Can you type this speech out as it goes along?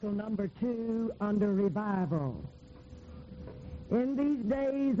Number 2 under revival. In these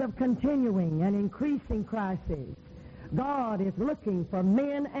days of continuing and increasing crisis, God is looking for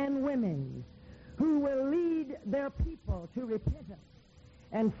men and women who will lead their people to repentance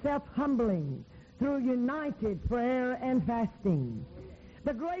and self-humbling through united prayer and fasting.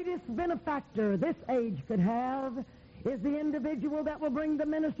 The greatest benefactor this age could have is the individual that will bring the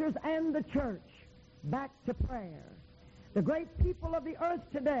ministers and the church back to prayer. The great people of the earth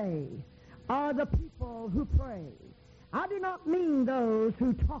today are the people who pray. I do not mean those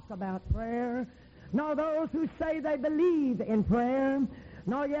who talk about prayer, nor those who say they believe in prayer,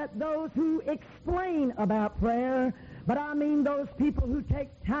 nor yet those who explain about prayer, but I mean those people who take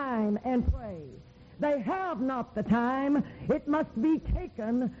time and pray. They have not the time. It must be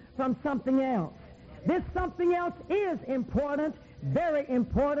taken from something else. This something else is important, very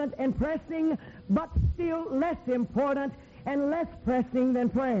important and pressing, but still less important and less pressing than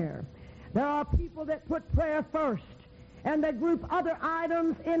prayer. There are people that put prayer first, and they group other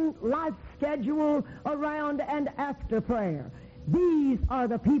items in life schedule around and after prayer. These are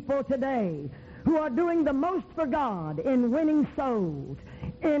the people today who are doing the most for God in winning souls,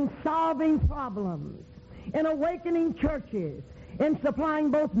 in solving problems, in awakening churches, in supplying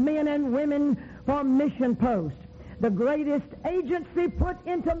both men and women for mission posts. The greatest agency put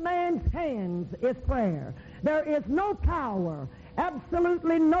into man's hands is prayer. There is no power,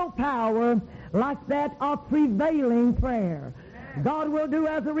 absolutely no power like that of prevailing prayer. God will do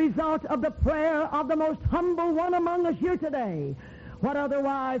as a result of the prayer of the most humble one among us here today what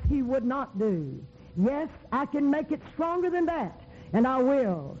otherwise he would not do. Yes, I can make it stronger than that, and I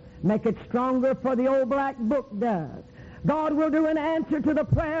will make it stronger, for the old black book does. God will do in answer to the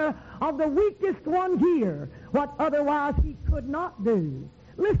prayer of the weakest one here what otherwise he could not do.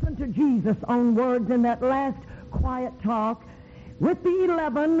 Listen to Jesus' own words in that last quiet talk with the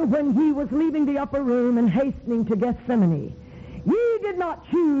 11 when he was leaving the upper room and hastening to Gethsemane. Ye did not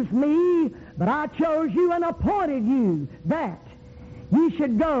choose me, but I chose you and appointed you that ye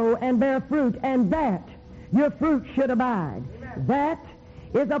should go and bear fruit, and that your fruit should abide. That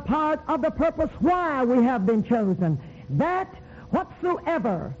is a part of the purpose why we have been chosen. That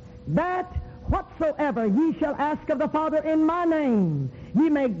whatsoever ye shall ask of the Father in my name, he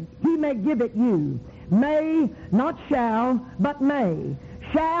may give it you. May, not shall, but may.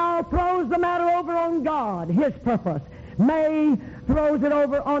 Shall throws the matter over on God, his purpose. May throws it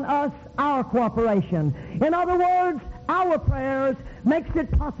over on us, our cooperation. In other words, our prayers makes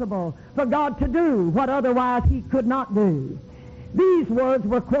it possible for God to do what otherwise he could not do. These words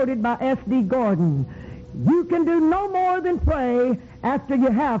were quoted by S.D. Gordon. You can do no more than pray after you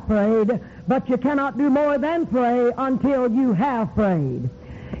have prayed, but you cannot do more than pray until you have prayed.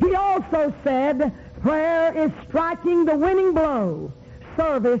 He also said, prayer is striking the winning blow.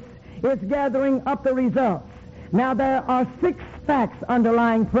 Service is gathering up the results. Now, there are 6 facts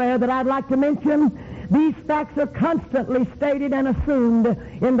underlying prayer that I'd like to mention. These facts are constantly stated and assumed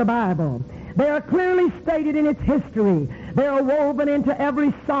in the Bible. They are clearly stated in its history. They are woven into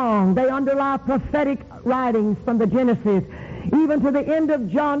every song. They underlie prophetic writings from the Genesis, even to the end of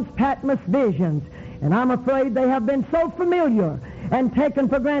John Patmos visions. And I'm afraid they have been so familiar and taken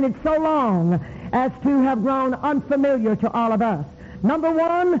for granted so long as to have grown unfamiliar to all of us. Number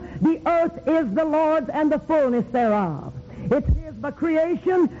 1, the earth is the Lord's and the fullness thereof. It's his by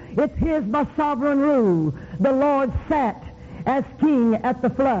creation. It's his by sovereign rule. The Lord sat as king at the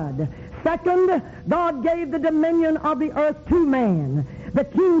flood. Second, God gave the dominion of the earth to man, the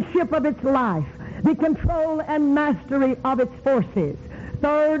kingship of its life, the control and mastery of its forces.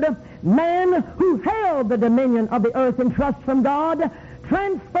 Third, man who held the dominion of the earth in trust from God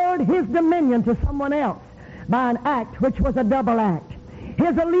transferred his dominion to someone else by an act which was a double act.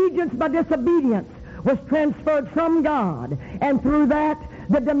 His allegiance by disobedience was transferred from God, and through that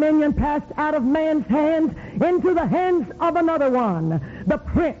the dominion passed out of man's hands into the hands of another one, the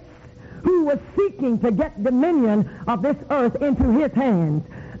prince, who was seeking to get dominion of this earth into his hands.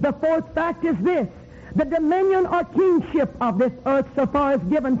 The fourth fact is this: the dominion or kingship of this earth, so far as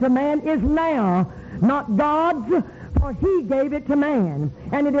given to man, is now not God's, for he gave it to man.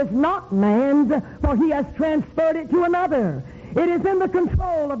 And it is not man's, for he has transferred it to another. It is in the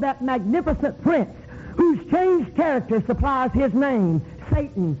control of that magnificent prince whose changed character supplies his name,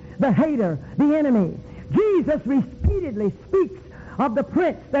 Satan, the hater, the enemy. Jesus repeatedly speaks of the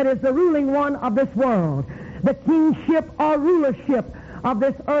prince that is the ruling one of this world. The kingship or rulership of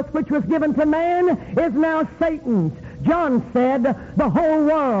this earth which was given to man is now Satan's. John said, the whole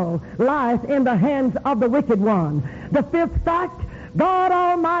world lies in the hands of the wicked one. The fifth fact, God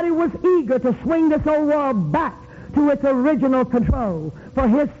Almighty was eager to swing this old world back to its original control, for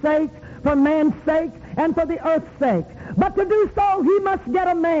his sake, for man's sake, and for the earth's sake. But to do so, he must get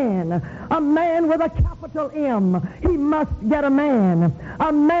a man with a capital M. He must get a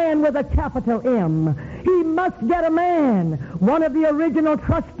man with a capital M. He must get a man, one of the original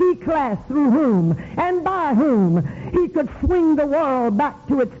trustee class through whom and by whom he could swing the world back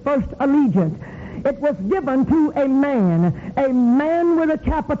to its first allegiance. It was given to a man with a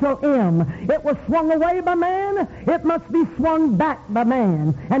capital M. It was swung away by man, it must be swung back by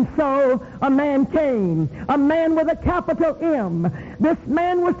man. And so a man came, a man with a capital M. This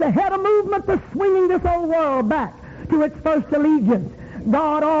man was to head a movement for swinging this old world back to its first allegiance.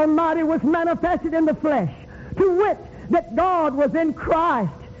 God Almighty was manifested in the flesh, to wit, that God was in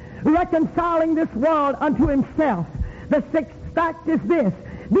Christ, reconciling this world unto himself. The sixth fact is this: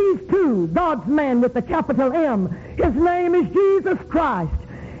 these two, God's man with the capital M, his name is Jesus Christ.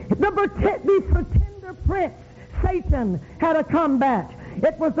 The pretender prince, Satan, had a combat.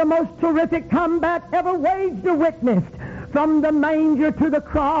 It was the most terrific combat ever waged or witnessed. From the manger to the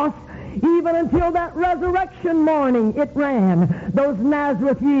cross, even until that resurrection morning, it ran. Those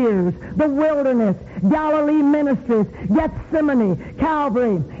Nazareth years, the wilderness, Galilee ministries, Gethsemane,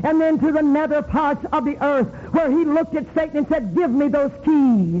 Calvary, and then to the nether parts of the earth, where he looked at Satan and said, "Give me those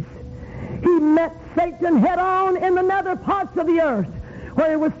keys." He met Satan head on in the nether parts of the earth, where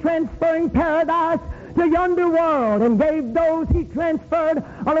he was transferring paradise to yonder world, and gave those he transferred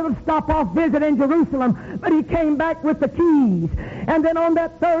a little stop-off visit in Jerusalem, but he came back with the keys. And then on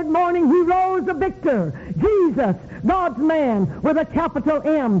that third morning he rose a victor. Jesus, God's man with a capital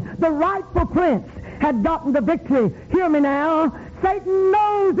M, the rightful prince, had gotten the victory. Hear me now. Satan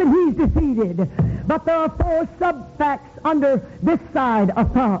knows that he's defeated, but there are four sub-facts under this side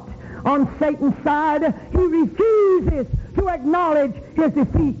of thought. On Satan's side, he refuses to acknowledge his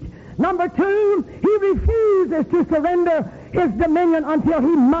defeat. Number two, he refuses to surrender his dominion until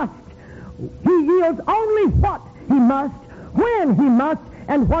he must. He yields only what he must, when he must,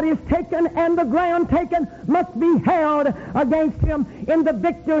 and what is taken and the ground taken must be held against him in the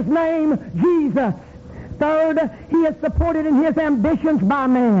victor's name, Jesus. Third, he is supported in his ambitions by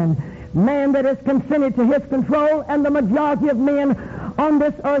man that has consented to his control, and the majority of men on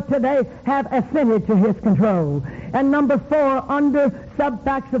this earth today have assented to his control. And number four, under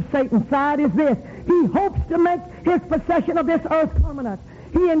sub-facts of Satan's side, is this: he hopes to make his possession of this earth permanent.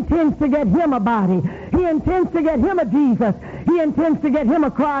 He intends to get him a body. He intends to get him a Jesus. He intends to get him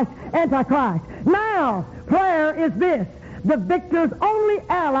a Christ, Antichrist. Now, prayer is this: the victor's only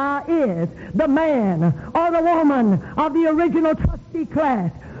ally is the man or the woman of the original trustee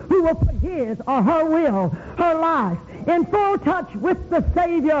class, who will put his or her will, her life, in full touch with the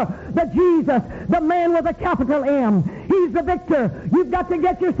Savior, the Jesus, the man with a capital M. He's the victor. You've got to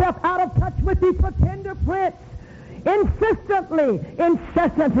get yourself out of touch with the pretender prince. Insistently,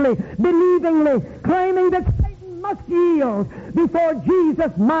 incessantly, believingly, claiming that Satan must yield before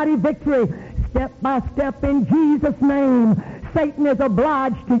Jesus' mighty victory. Step by step, in Jesus' name, Satan is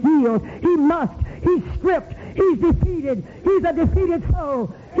obliged to yield. He must. He's stripped. He's defeated. He's a defeated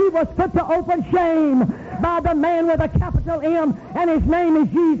foe. He was put to open shame by the man with a capital M, and his name is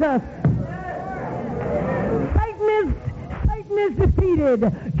Jesus. Satan is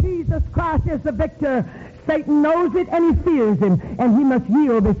defeated. Jesus Christ is the victor. Satan knows it, and he fears him, and he must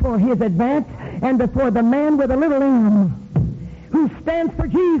yield before his advance and before the man with a little m, who stands for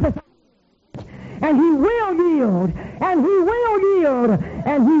Jesus. And he will yield, and he will yield,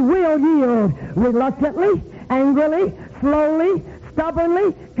 and he will yield, reluctantly, angrily, slowly,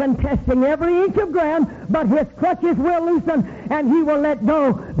 stubbornly, contesting every inch of ground, but his clutches will loosen, and he will let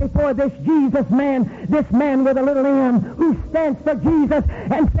go before this Jesus man, this man with a little m, who stands for Jesus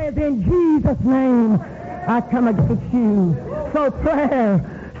and says, "In Jesus' name, I come against you." So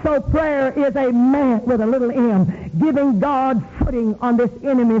prayer is a man with a little m, giving God footing on this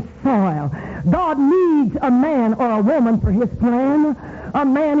enemy's soil. God needs a man or a woman for his plan, a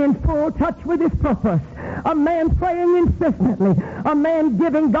man in full touch with his purpose, a man praying insistently, a man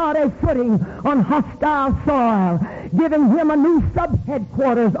giving God a footing on hostile soil, giving him a new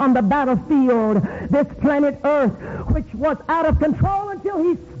sub-headquarters on the battlefield, this planet Earth, which was out of control until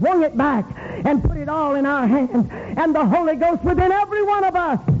he swung it back and put it all in our hands, and the Holy Ghost within every one of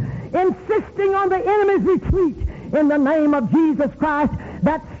us, insisting on the enemy's retreat in the name of Jesus Christ.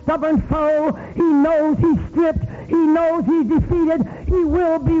 That stubborn foe, he knows he's stripped, he knows he's defeated, he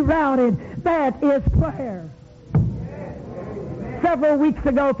will be routed. That is prayer. Several weeks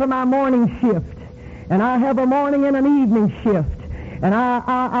ago for my morning shift, and I have a morning and an evening shift, and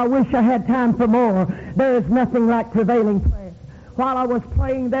I wish I had time for more. There is nothing like prevailing prayer. While I was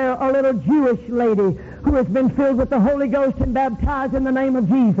praying there, a little Jewish lady who has been filled with the Holy Ghost and baptized in the name of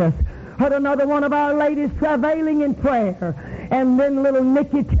Jesus. Heard another one of our ladies travailing in prayer. And then little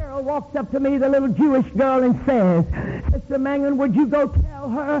Nikki Terrell walks up to me, the little Jewish girl, and says, Sister Mangan, would you go tell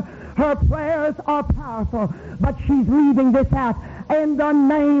her her prayers are powerful, but she's leaving this out. In the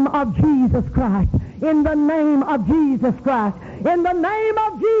name of Jesus Christ. In the name of Jesus Christ. In the name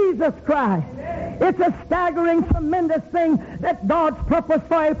of Jesus Christ. It's a staggering, tremendous thing that God's purpose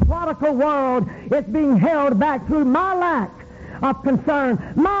for a prodigal world is being held back through my lack of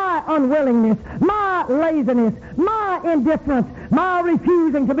concern, my unwillingness, my laziness, my indifference, my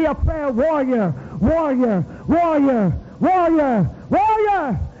refusing to be a prayer warrior. Warrior, warrior, warrior,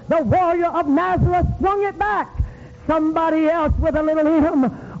 warrior. The warrior of Nazareth swung it back. Somebody else with a little M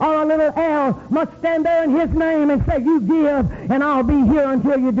or a little L must stand there in his name and say, you give, and I'll be here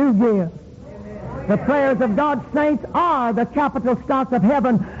until you do give. The prayers of God's saints are the capital stock of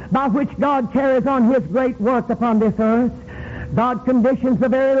heaven by which God carries on his great work upon this earth. God conditions the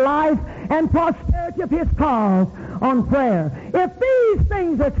very life and prosperity of his cause on prayer. If these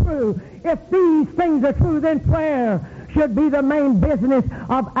things are true, then prayer should be the main business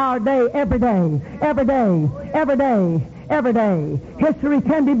of our day, every day, every day, every day, every day. History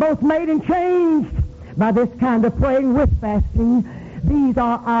can be both made and changed by this kind of praying with fasting. These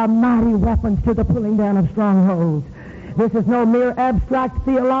are our mighty weapons to the pulling down of strongholds. This is no mere abstract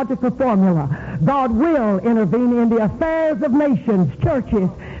theological formula. God will intervene in the affairs of nations, churches,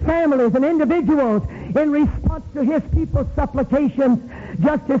 families, and individuals in response to his people's supplications,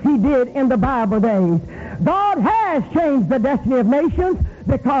 just as he did in the Bible days. God has changed the destiny of nations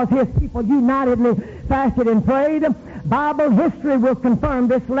because his people unitedly fasted and prayed. Bible history will confirm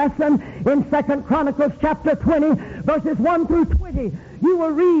this lesson in 2 Chronicles chapter 20, verses 1 through 20. You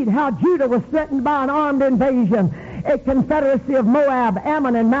will read how Judah was threatened by an armed invasion, a confederacy of Moab,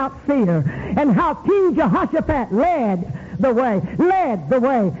 Ammon, and Mount Seir, and how King Jehoshaphat led the way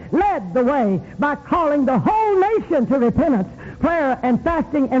by calling the whole nation to repentance, prayer, and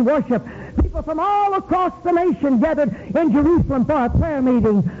fasting and worship. People from all across the nation gathered in Jerusalem for a prayer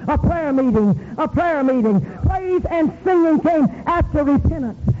meeting. Praise and singing came after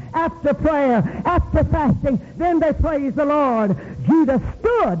repentance, after prayer, after fasting. Then they praised the Lord. Judah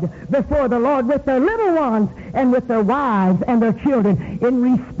stood before the Lord with their little ones and with their wives and their children. In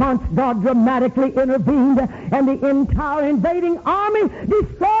response, God dramatically intervened, and the entire invading army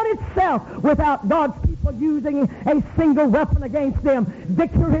destroyed itself without God's people using a single weapon against them.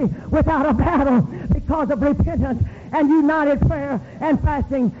 Victory without a battle because of repentance and united prayer and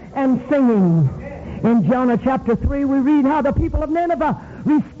fasting and singing. In Jonah chapter 3, we read how the people of Nineveh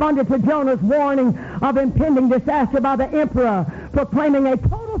responded to Jonah's warning of impending disaster by the emperor, proclaiming a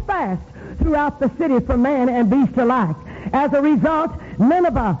total fast throughout the city for man and beast alike. As a result,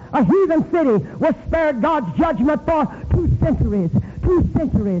 Nineveh, a heathen city, was spared God's judgment for 2 centuries,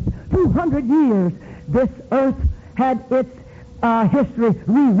 200 years. This earth had its history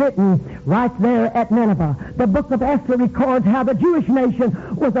rewritten right there at Nineveh. The book of Esther records how the Jewish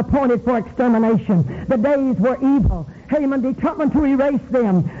nation was appointed for extermination. The days were evil. Haman determined to erase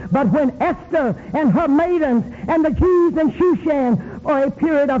them. But when Esther and her maidens and the Jews in Shushan for a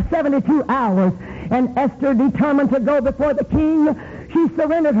period of 72 hours, and Esther determined to go before the king, she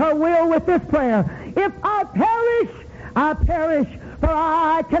surrendered her will with this prayer: if I perish, for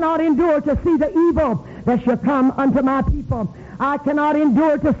I cannot endure to see the evil that shall come unto my people. I cannot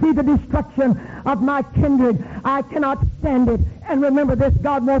endure to see the destruction of my kindred. I cannot stand it. And remember this,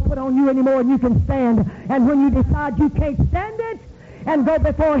 God won't put on you anymore than you can stand. And when you decide you can't stand it and go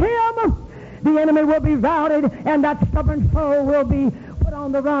before him, the enemy will be routed and that stubborn foe will be put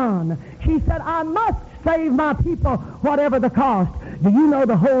on the run. She said, I must save my people, whatever the cost. Do you know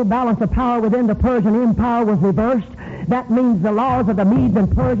the whole balance of power within the Persian Empire was reversed? That means the laws of the Medes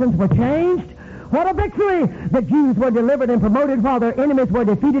and Persians were changed. What a victory! The Jews were delivered and promoted while their enemies were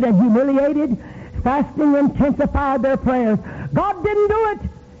defeated and humiliated. Fasting intensified their prayers. God didn't do it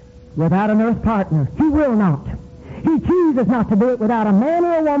without an earth partner. He will not. He chooses not to do it without a man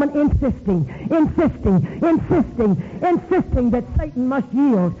or a woman insisting that Satan must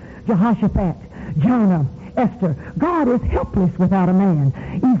yield. Jehoshaphat, Jonah, Esther. God is helpless without a man.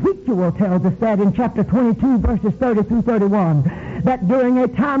 Ezekiel tells us that in chapter 22, verses 30 through 31, that during a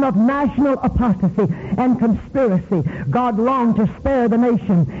time of national apostasy and conspiracy, God longed to spare the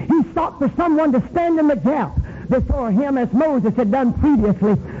nation. He sought for someone to stand in the gap before him, as Moses had done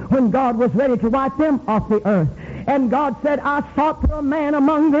previously when God was ready to wipe them off the earth. And God said, I sought for a man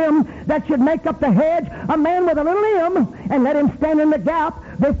among them that should make up the hedge, a man with a little limb, and let him stand in the gap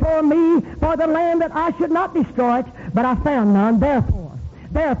before me for the land, that I should not destroy it. But I found none. Therefore,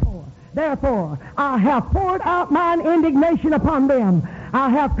 Therefore, I have poured out mine indignation upon them. I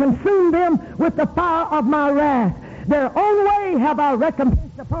have consumed them with the fire of my wrath. Their own way have I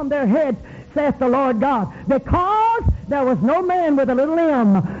recompensed upon their heads, saith the Lord God. Because there was no man with a little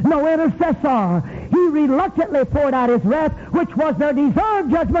m, no intercessor. He reluctantly poured out his wrath, which was their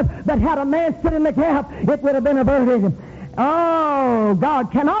deserved judgment, but had a man stood in the gap, it would have been averted. Oh,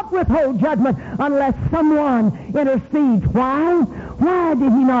 God cannot withhold judgment unless someone intercedes. Why? Why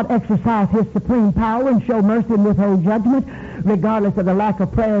did he not exercise his supreme power and show mercy and withhold judgment, regardless of the lack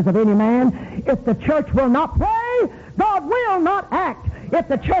of prayers of any man? If the church will not pray, God will not act. If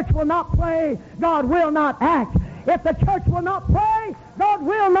the church will not pray, God will not act. If the church will not pray, God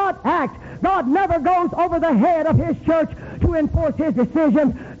will not act. God never goes over the head of his church to enforce his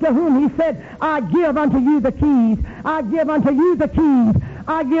decisions, to whom he said, I give unto you the keys. I give unto you the keys.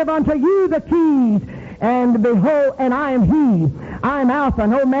 I give unto you the keys. And behold, and I am he. I am Alpha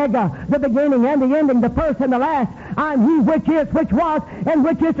and Omega, the beginning and the ending, the first and the last. I am he which is, which was, and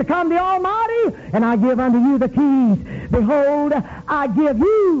which is to come, the Almighty. And I give unto you the keys. Behold, I give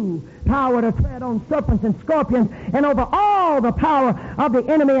you power to tread on serpents and scorpions, and over all the power of the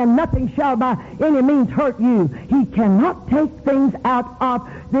enemy, and nothing shall by any means hurt you. He cannot take things out of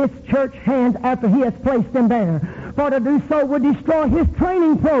this church hands after he has placed them there. For to do so would destroy his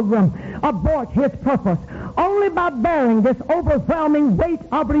training program, abort his purpose. Only by bearing this overwhelming weight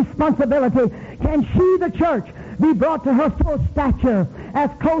of responsibility can she, the church, be brought to her full stature as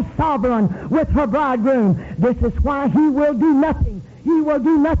co-sovereign with her bridegroom. This is why he will do nothing. He will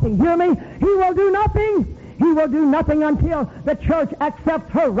do nothing. Hear me? He will do nothing. He will do nothing until the church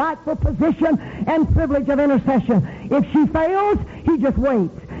accepts her rightful position and privilege of intercession. If she fails, he just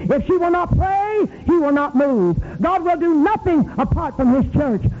waits. If she will not pray, he will not move. God will do nothing apart from his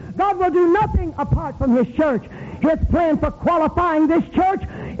church. God will do nothing apart from his church. His plan for qualifying this church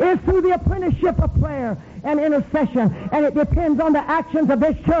is through the apprenticeship of prayer and intercession. And it depends on the actions of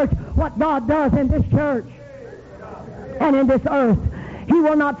this church, what God does in this church and in this earth. He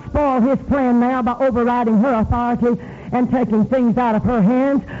will not spoil his plan now by overriding her authority and taking things out of her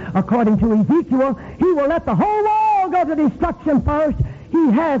hands. According to Ezekiel, he will let the whole world go to destruction first.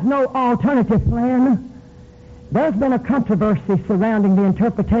 He has no alternative plan. There's been a controversy surrounding the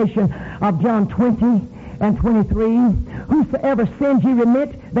interpretation of John 20 and 23. Whosoever sins ye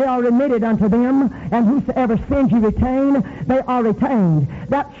remit, they are remitted unto them, and whosoever sins ye retain, they are retained.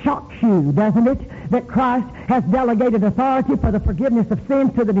 That shocks you, doesn't it? That Christ has delegated authority for the forgiveness of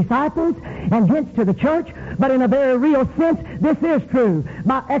sins to the disciples and hence to the church. But in a very real sense, this is true.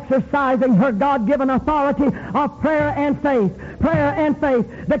 By exercising her God-given authority of prayer and faith,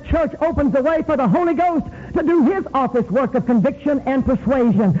 the church opens the way for the Holy Ghost to do his office work of conviction and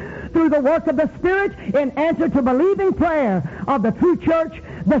persuasion. Through the work of the Spirit, in answer to believing prayer of the true church,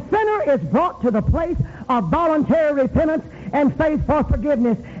 the sinner is brought to the place of voluntary repentance and faith for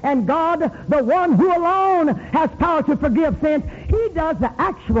forgiveness. And God, the one who alone has power to forgive sins, he does the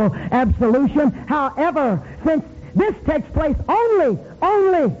actual absolution. However, since this takes place only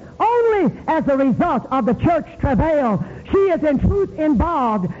as a result of the church travail, she is in truth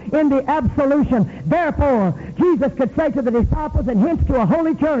involved in the absolution. Therefore, Jesus could say to the disciples and hence to a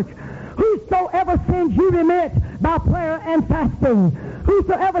holy church, whosoever sins you remit by prayer and fasting.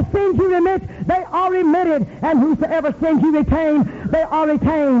 Whosoever sins you remit, they are remitted. And whosoever sins you retain, they are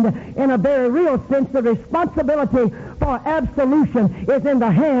retained. In a very real sense, the responsibility for absolution is in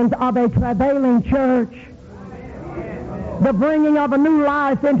the hands of a travailing church. The bringing of a new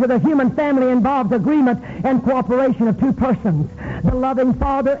life into the human family involves agreement and cooperation of two persons, the loving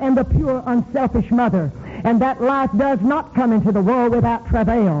father and the pure, unselfish mother. And that life does not come into the world without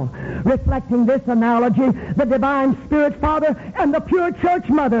travail. Reflecting this analogy, the divine Spirit Father and the pure church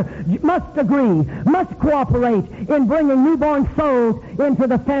mother must agree, must cooperate in bringing newborn souls into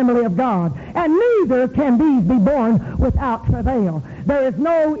the family of God. And neither can these be born without travail. There is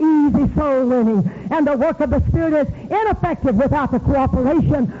no easy soul winning, and the work of the Spirit is ineffective without the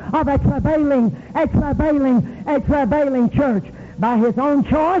cooperation of a travailing church. By his own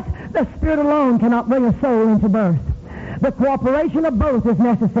choice, the Spirit alone cannot bring a soul into birth. The cooperation of both is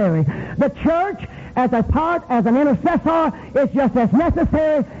necessary. The church, as a part, as an intercessor, is just as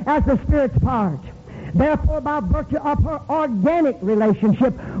necessary as the Spirit's part. Therefore, by virtue of her organic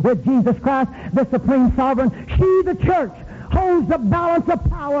relationship with Jesus Christ, the Supreme Sovereign, she, the church, holds the balance of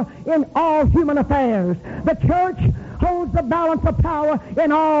power in all human affairs. The church holds the balance of power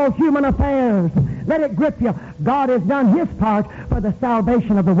in all human affairs. Let it grip you. God has done his part for the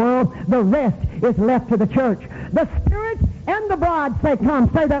salvation of the world. The rest is left to the church. The Spirit and the bride say,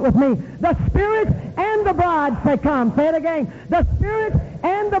 come. Say that with me. The Spirit and the bride say, come. Say it again. The Spirit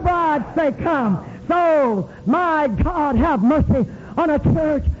and the bride say, come. So, my God, have mercy on a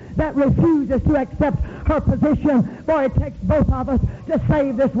church that refuses to accept her position, for it takes both of us to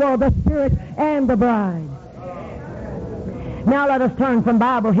save this world, the Spirit and the bride. Now let us turn from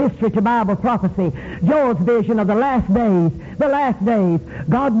Bible history to Bible prophecy. Joel's vision of the last days. The last days.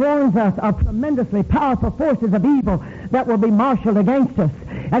 God warns us of tremendously powerful forces of evil that will be marshaled against us.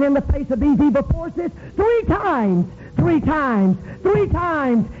 And in the face of these evil forces, three times,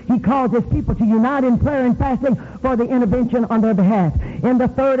 he calls his people to unite in prayer and fasting for the intervention on their behalf. In the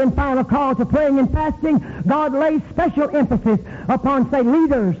third and final call to praying and fasting, God lays special emphasis upon, say,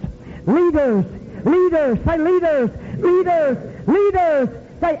 leaders,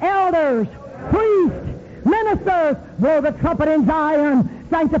 say elders, priests, ministers, blow the trumpet in Zion,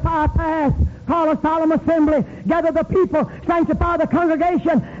 sanctify fast, call a solemn assembly, gather the people, sanctify the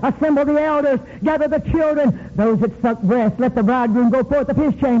congregation, assemble the elders, gather the children, those that suck breast, let the bridegroom go forth of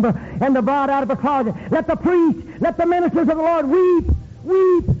his chamber, and the bride out of her closet. Let the priests, let the ministers of the Lord weep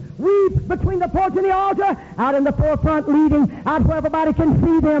between the porch and the altar, out in the forefront leading, out where everybody can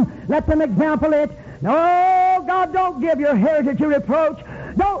see them. Let them example it. No, God, don't give your heritage a reproach.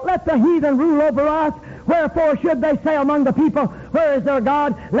 Don't let the heathen rule over us. Wherefore should they say among the people, where is their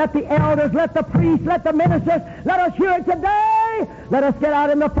God? Let the elders, let the priests, let the ministers, let us hear it today. Let us get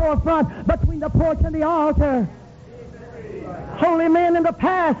out in the forefront between the porch and the altar. Holy men in the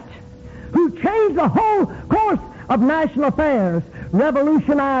past who changed the whole course of national affairs,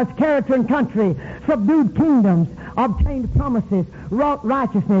 revolutionized character and country, subdued kingdoms, obtained promises, wrought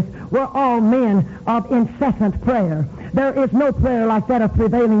righteousness, were all men of incessant prayer. There is no prayer like that of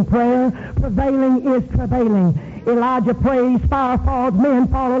prevailing prayer. Prevailing is travailing. Elijah prays, fire falls, men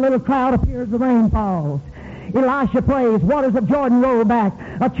fall, a little cloud appears, the rain falls. Elisha prays, waters of Jordan roll back.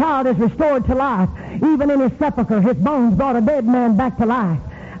 A child is restored to life. Even in his sepulchre, his bones brought a dead man back to life.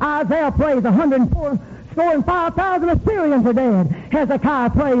 Isaiah prays, 105,000 Assyrians are dead. Hezekiah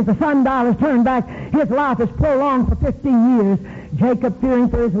prays, the sundial is turned back. His life is prolonged for 15 years. Jacob, fearing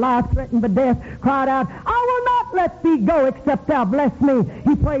for his life, threatened by death, cried out, I will not let thee go except thou bless me.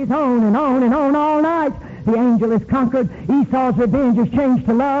 He prays on and on and on all night. The angel is conquered. Esau's revenge is changed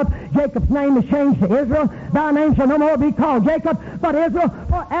to love. Jacob's name is changed to Israel. Thy name shall no more be called Jacob, but Israel.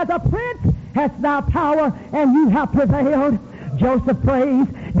 For as a prince hast thou power, and you have prevailed. Joseph prays,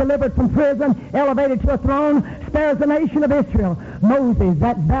 delivered from prison, elevated to a throne, spares the nation of Israel. Moses,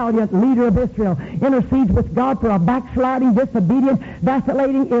 that valiant leader of Israel, intercedes with God for a backsliding, disobedient,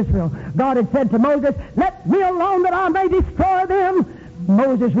 vacillating Israel. God had said to Moses, let me alone that I may destroy them.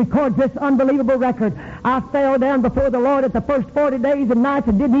 Moses records this unbelievable record. I fell down before the Lord at the first 40 days and nights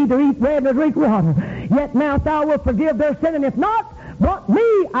and didn't either eat bread nor drink water. Yet now thou wilt forgive their sin, and if not, brought me,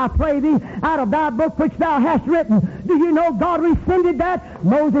 I pray thee, out of thy book which thou hast written. Do you know God rescinded that?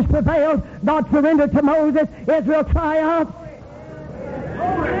 Moses prevailed. God surrendered to Moses. Israel triumphed.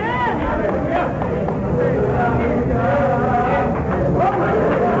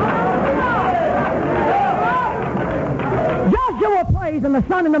 Joshua prays, and the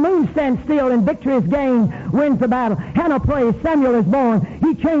sun and the moon stand still, and victory is gained, wins the battle. Hannah prays, Samuel is born.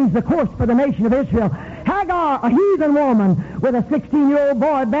 He changed the course for the nation of Israel. Hagar, a heathen woman, with a 16-year-old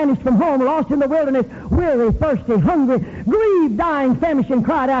boy banished from home, lost in the wilderness, weary, thirsty, hungry, grieved, dying, famishing,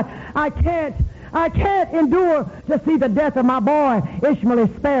 cried out, I can't endure to see the death of my boy. Ishmael is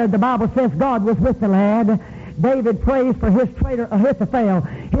spared. The Bible says God was with the lad. David prays for his traitor Ahithophel.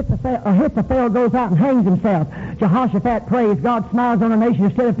 Ahithophel goes out and hangs himself. Jehoshaphat prays. God smiles on a nation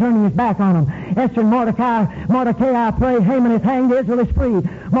instead of turning his back on them. Esther and Mordecai pray. Haman is hanged. Israel is free.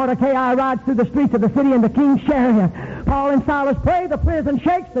 Mordecai rides through the streets of the city in the king's chariot. Paul and Silas pray. The prison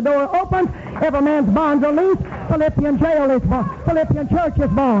shakes. The door opens. Every man's bonds are loose. Philippian jail is born. Philippian church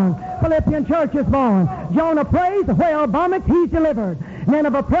is born. Philippian church is born. Jonah prays. The whale vomits. He's delivered.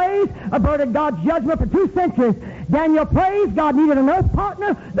 Nineveh prays, averted God's judgment for 2 centuries. Daniel prays, God needed an earth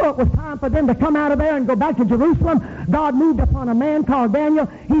partner, though it was time for them to come out of there and go back to Jerusalem. God moved upon a man called Daniel.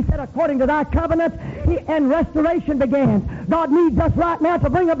 He said, according to thy covenant, and restoration begins. God needs us right now to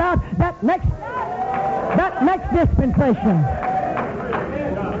bring about that next dispensation.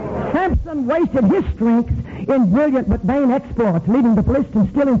 Samson wasted his strength in brilliant but vain exploits, leaving the Philistines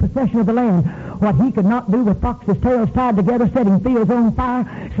still in possession of the land. What he could not do with foxes' tails tied together, setting fields on fire,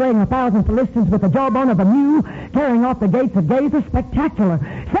 slaying 1,000 Philistines with the jawbone of a mule, carrying off the gates of Gaza, spectacular.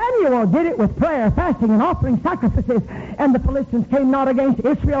 Samuel did it with prayer, fasting, and offering sacrifices, and the Philistines came not against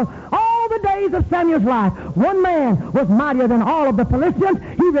Israel all the the days of Samuel's life, one man was mightier than all of the Philistines.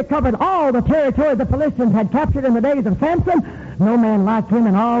 He recovered all the territory the Philistines had captured in the days of Samson. No man like him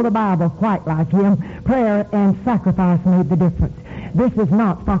in all the Bible, quite like him. Prayer and sacrifice made the difference. This is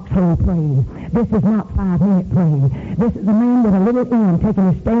not foxhole praying. This is not 5-minute praying. This is a man with a little end taking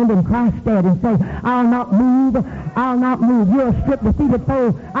a stand in Christ's stead and saying, I'll not move. I'll not move. You're a stripped, defeated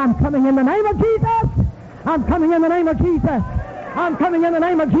foe. I'm coming in the name of Jesus. I'm coming in the name of Jesus. I'm coming in the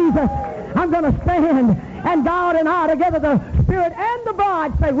name of Jesus. I'm going to stand. And God and I together, the Spirit and the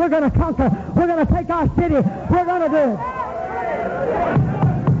bride, say, we're going to conquer. We're going to take our city. We're going to do it.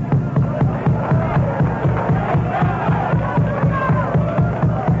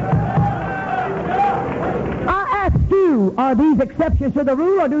 Are these exceptions to the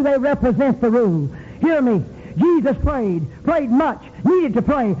rule, or do they represent the rule? Hear me. Jesus prayed much, needed to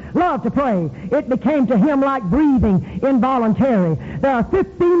pray, loved to pray. It became to him like breathing, involuntary. There are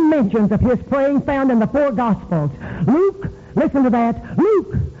 15 mentions of his praying found in the 4 Gospels. Luke, listen to that.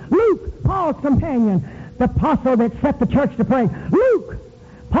 Luke, Paul's companion, the apostle that set the church to pray. Luke,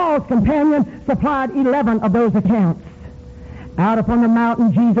 Paul's companion, supplied 11 of those accounts. Out upon the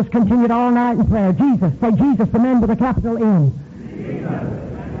mountain, Jesus continued all night in prayer. Jesus, say Jesus, the man with a capital N.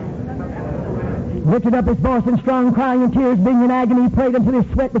 Lifted up his voice in strong crying and tears, being in agony, he prayed until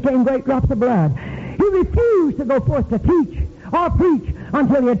his sweat became great drops of blood. He refused to go forth to teach or preach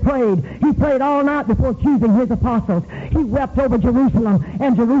until he had prayed. He prayed all night before choosing his apostles. He wept over Jerusalem,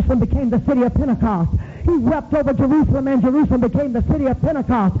 and Jerusalem became the city of Pentecost. He wept over Jerusalem, and Jerusalem became the city of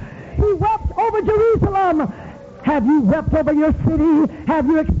Pentecost. He wept over Jerusalem. Have you wept over your city? Have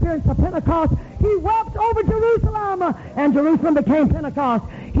you experienced the Pentecost? He wept over Jerusalem, and Jerusalem became Pentecost.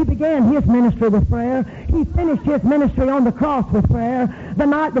 He began his ministry with prayer. He finished his ministry on the cross with prayer. The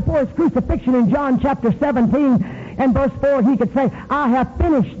night before his crucifixion in John chapter 17 and verse 4, he could say, I have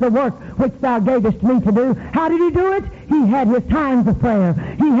finished the work which thou gavest me to do. How did he do it? He had his times of prayer.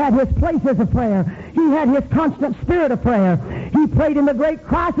 He had his places of prayer. He had his constant spirit of prayer. He prayed in the great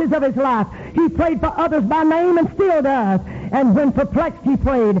crisis of his life. He prayed for others by name and still does. And when perplexed, he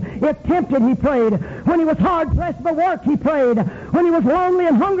prayed. If tempted, he prayed. When he was hard-pressed for work, he prayed. When he was lonely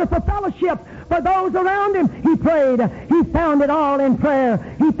and hungry for fellowship, for those around him, he prayed. He found it all in prayer.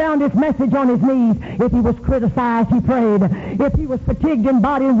 He found his message on his knees. If he was criticized, he prayed. If he was fatigued in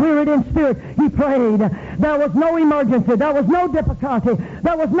body and wearied in spirit, he prayed. There was no emergency. There was no difficulty.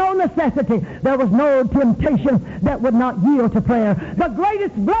 There was no necessity. There was no temptation that would not yield to prayer. The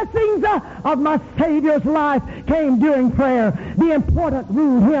greatest blessings of my Savior's life came during prayer. The important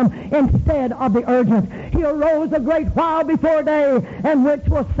ruled him instead of the urgent. He arose a great while before day and went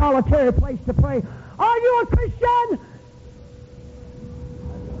to a solitary place to pray. Are you a Christian?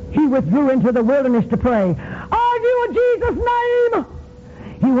 He withdrew into the wilderness to pray. Are you in Jesus' name?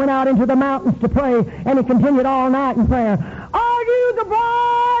 He went out into the mountains to pray, and he continued all night in prayer. Are you the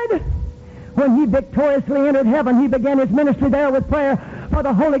bride? When he victoriously entered heaven, he began his ministry there with prayer for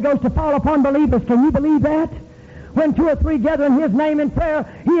the Holy Ghost to fall upon believers. Can you believe that? When 2 or 3 gather in his name in prayer,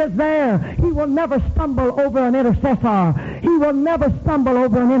 he is there. He will never stumble over an intercessor. He will never stumble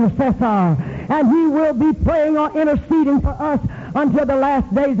over an intercessor. And he will be praying or interceding for us until the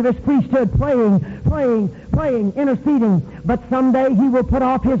last days of his priesthood, praying, interceding. But someday he will put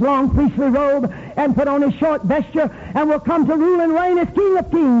off his long priestly robe and put on his short vesture and will come to rule and reign as King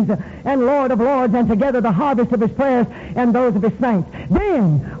of Kings and Lord of Lords, and together the harvest of his prayers and those of his saints.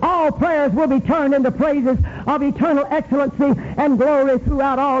 Then all prayers will be turned into praises of eternal excellency and glory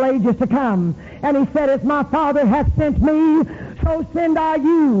throughout all ages to come. And he said, as my Father hath sent me, so send I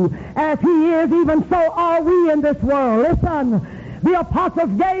you. As he is, even so are we in this world. Listen. The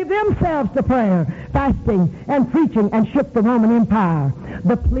apostles gave themselves to prayer, fasting, and preaching, and shook the Roman Empire.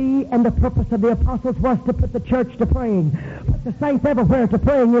 The plea and the purpose of the apostles was to put the church to praying. Put the saints everywhere to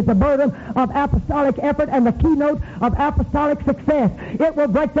praying is the burden of apostolic effort and the keynote of apostolic success. It will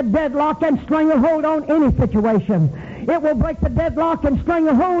break the deadlock and stranglehold on any situation. It will break the deadlock and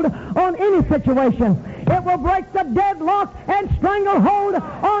stranglehold on any situation. It will break the deadlock and stranglehold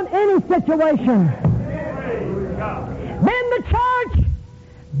on any situation. Then the church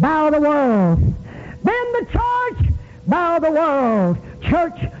bow the world. Then the church bow the world.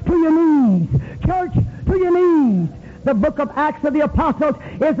 Church to your knees. Church to your knees. The book of Acts of the Apostles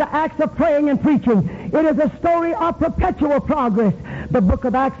is the Acts of praying and preaching. It is a story of perpetual progress. The book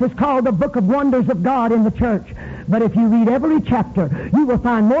of Acts is called the book of wonders of God in the church. But if you read every chapter, you will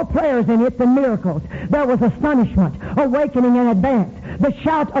find more prayers in it than miracles. There was astonishment, awakening, and advance. The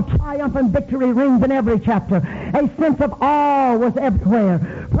shout of triumph and victory rings in every chapter. A sense of awe was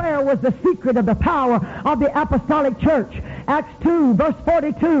everywhere. Prayer was the secret of the power of the apostolic church. Acts 2, verse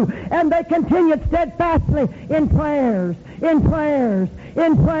 42. And they continued steadfastly in prayers, in prayers,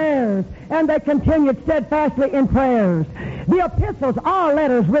 in prayers. And they continued steadfastly in prayers. The epistles are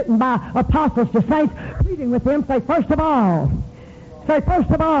letters written by apostles to saints, pleading with them. Say, first of all. Say, first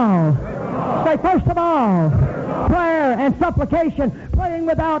of all. Say, first of all. Prayer and supplication, praying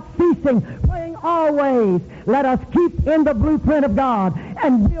without ceasing, praying always. Let us keep in the blueprint of God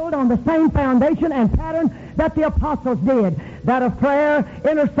and build on the same foundation and pattern that the apostles did, that of prayer,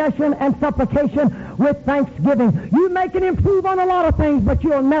 intercession, and supplication with thanksgiving. You may can improve on a lot of things, but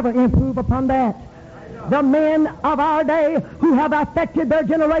you'll never improve upon that. The men of our day who have affected their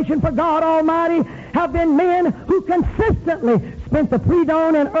generation for God Almighty have been men who consistently spent the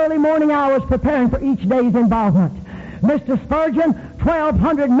pre-dawn and early morning hours preparing for each day's involvement. Mr. Spurgeon,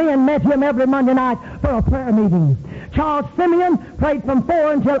 1,200 men met him every Monday night for a prayer meeting. Charles Simeon prayed from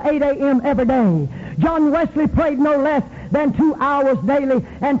 4 until 8 a.m. every day. John Wesley prayed no less than 2 hours daily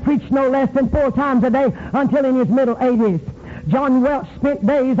and preached no less than 4 times a day until in his middle 80s. John Welch spent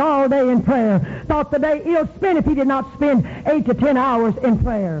days all day in prayer. Thought the day ill spent if he did not spend 8 to 10 hours in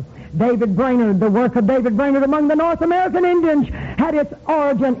prayer. David Brainerd, the work of David Brainerd among the North American Indians, had its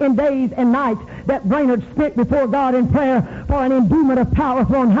origin in days and nights that Brainerd spent before God in prayer for an endowment of power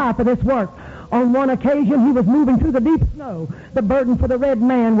from high for this work. On one occasion, he was moving through the deep snow. The burden for the red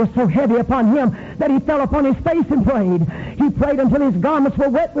man was so heavy upon him that he fell upon his face and prayed. He prayed until his garments were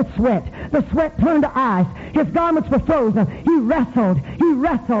wet with sweat. The sweat turned to ice. His garments were frozen. He wrestled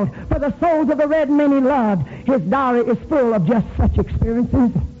for the souls of the red men he loved. His diary is full of just such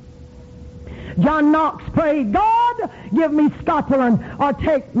experiences. John Knox prayed, God, give me Scotland or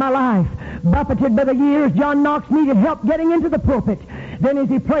take my life. Buffeted by the years, John Knox needed help getting into the pulpit. Then as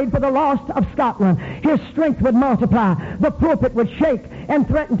he prayed for the lost of Scotland, his strength would multiply. The pulpit would shake and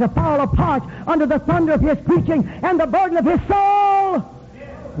threaten to fall apart under the thunder of his preaching and the burden of his soul.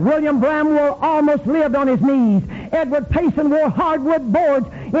 William Bramwell almost lived on his knees. Edward Payson wore hardwood boards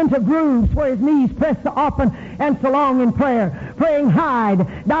into grooves where his knees pressed so often and so long in prayer. Praying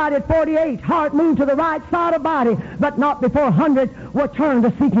Hyde died at 48, heart moved to the right side of body, but not before hundreds were turned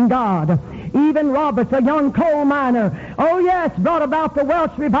to seeking God. Even Roberts, a young coal miner, brought about the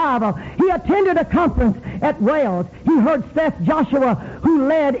Welsh revival. He attended a conference at Wales. He heard Seth Joshua, who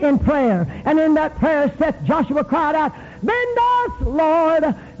led in prayer. And in that prayer, Seth Joshua cried out, Bend us, Lord!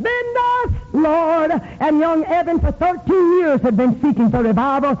 Bend us, Lord! And young Evan, for 13 years, had been seeking for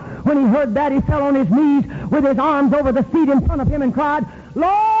revival. When he heard that, he fell on his knees with his arms over the seat in front of him and cried,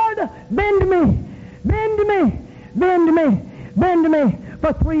 Lord, bend me! Bend me! Bend me! Bend me!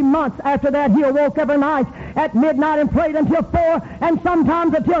 For 3 months after that, he awoke every night at midnight and prayed until 4 and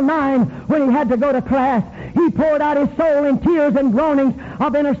sometimes until 9 when he had to go to class. He poured out his soul in tears and groanings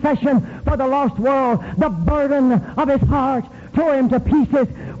of intercession for the lost world. The burden of his heart tore him to pieces.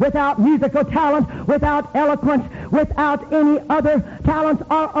 Without musical talent, without eloquence, without any other talents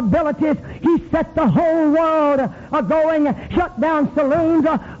or abilities, he set the whole world a-going, shut down saloons,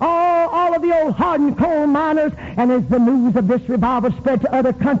 all of the old hardened coal miners. And as the news of this revival spread to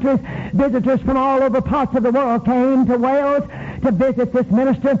other countries, visitors from all over parts of the world came to Wales to visit this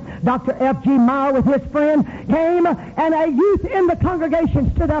minister. Dr. F.G. Meyer with his friend came, and a youth in the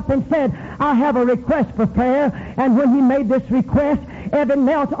congregation stood up and said, I have a request for prayer. And when he made this request, Evan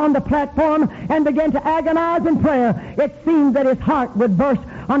knelt on the platform and began to agonize in prayer. It seemed that his heart would burst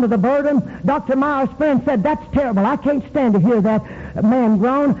under the burden. Dr. Meyer's friend said, that's terrible. I can't stand to hear that man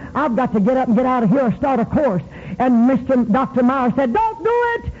groan. I've got to get up and get out of here or start a course. And Dr. Meyer said, don't do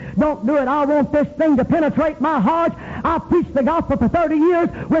it. Don't do it. I want this thing to penetrate my heart. I've preached the gospel for 30 years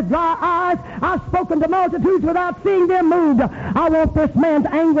with dry eyes. I've spoken to multitudes without seeing them moved. I want this man's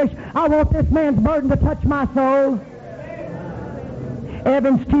anguish. I want this man's burden to touch my soul.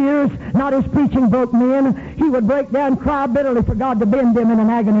 Evan's tears, not his preaching, broke men. He would break down and cry bitterly for God to bend him in an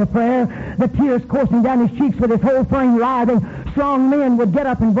agony of prayer. The tears coursing down his cheeks with his whole frame writhing. Strong men would get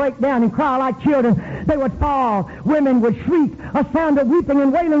up and break down and cry like children. They would fall. Women would shriek. A sound of weeping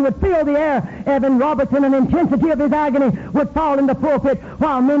and wailing would fill the air. Evan Robertson, in the intensity of his agony, would fall in the pulpit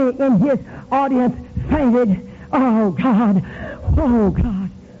while many in his audience fainted. Oh, God. Oh, God.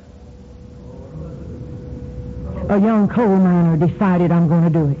 A young coal miner decided, I'm going to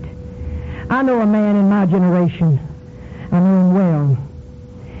do it. I know a man in my generation. I know him well.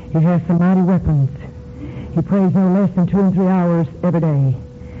 He has some mighty weapons. He prays no less than 2 and 3 hours every day.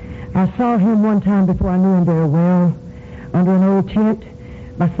 I saw him one time before I knew him very well, under an old tent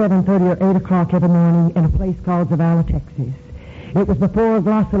by 7:30 or 8 o'clock every morning in a place called Zavala, Texas. It was before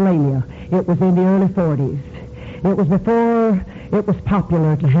glossolalia. It was in the early 40s. It was before it was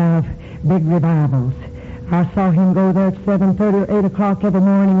popular to have big revivals. I saw him go there at 7:30 or 8 o'clock every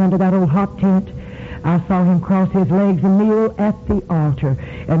morning under that old hot tent. I saw him cross his legs and kneel at the altar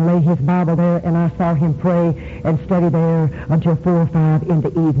and lay his Bible there, and I saw him pray and study there until 4 or 5 in the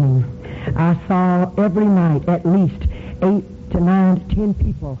evening. I saw every night at least 8 to 9 to 10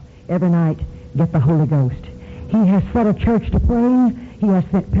 people every night get the Holy Ghost. He has set a church to praying. He has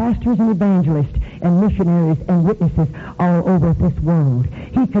sent pastors and evangelists and missionaries and witnesses all over this world.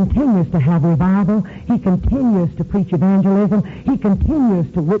 He continues to have revival. He continues to preach evangelism. He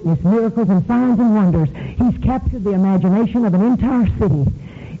continues to witness miracles and signs and wonders. He's captured the imagination of an entire city,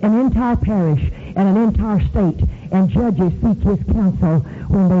 an entire parish, and an entire state, and judges seek his counsel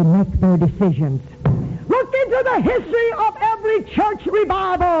when they make their decisions. Look into the history of every church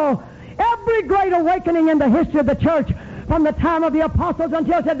revival, every great awakening in the history of the church from the time of the apostles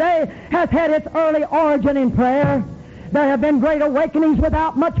until today has had its early origin in prayer. There have been great awakenings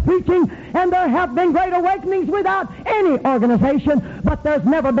without much preaching, and there have been great awakenings without any organization, but there's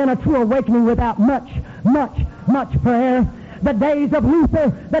never been a true awakening without much prayer. The days of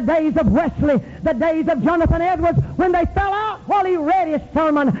Luther, the days of Wesley, the days of Jonathan Edwards, when they fell out while he read his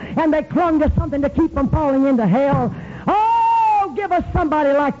sermon and they clung to something to keep from falling into hell. Oh, give us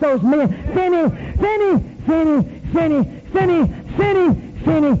somebody like those men.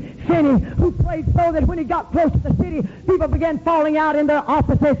 Finney, who prayed so that when he got close to the city, people began falling out in their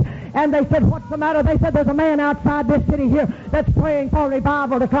offices, and they said, "What's the matter?" They said, "There's a man outside this city here that's praying for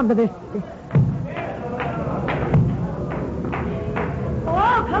revival to come to this city."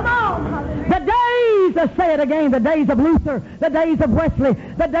 Oh, come on! The days, let's say it again, the days of Luther, the days of Wesley,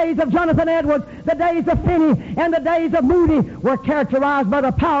 the days of Jonathan Edwards, the days of Finney, and the days of Moody were characterized by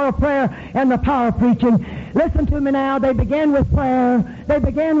the power of prayer and the power of preaching. Listen to me now. They began with prayer.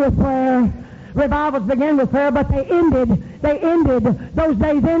 Revivals began with prayer, but they ended. Those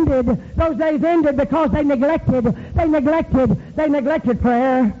days ended because they neglected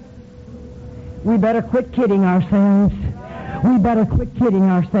prayer. We better quit kidding ourselves.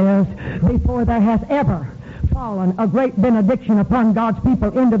 Before there has ever fallen a great benediction upon God's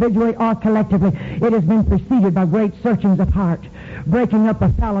people, individually or collectively, it has been preceded by great searchings of heart, breaking up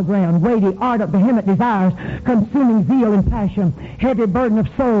of fallow ground, weighty, ardent, vehement desires, consuming zeal and passion, heavy burden of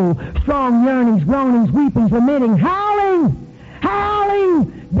soul, strong yearnings, groanings, weepings, lamenting, howling,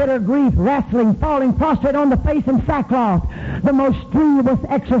 bitter grief, wrestling, falling prostrate on the face in sackcloth. The most strenuous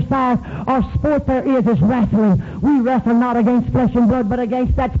exercise or sport there is wrestling. We wrestle not against flesh and blood, but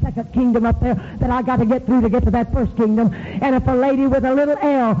against that second kingdom up there that I got to get through to get to that first kingdom. And if a lady with a little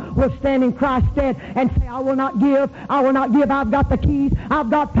L will stand in Christ's stead and say, I will not give, I've got the keys, I've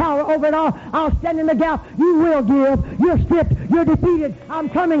got power over it all, I'll stand in the gap. You will give. You're stripped. You're defeated. I'm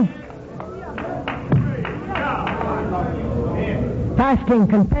coming. Fasting,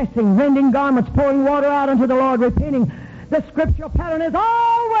 confessing, rending garments, pouring water out unto the Lord, repenting. The scriptural pattern has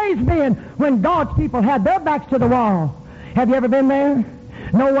always been when God's people had their backs to the wall. Have you ever been there?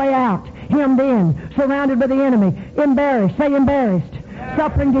 No way out. Hemmed in, surrounded by the enemy, embarrassed,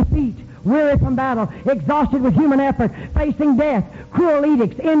 suffering defeat, weary from battle, exhausted with human effort, facing death, cruel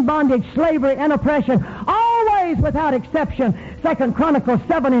edicts, in bondage, slavery, and oppression, always without exception. 2 Chronicles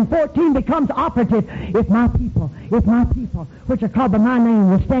 7:14 becomes operative. If my people, which are called by my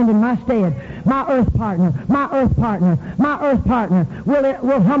name, will stand in my stead, my earth partner,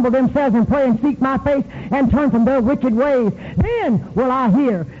 will humble themselves and pray and seek my face and turn from their wicked ways, then will I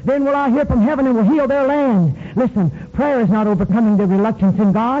hear from heaven and will heal their land. Listen, prayer is not overcoming the reluctance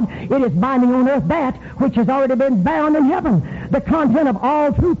in God. It is binding on earth that which has already been bound in heaven. The content of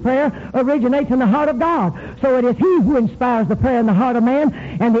all true prayer originates in the heart of God. So it is He who inspires the prayer in the heart of man,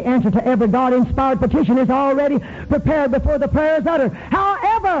 and the answer to every God-inspired petition is already prepared before the prayer is uttered.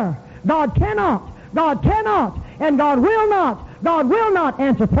 However, God cannot, and God will not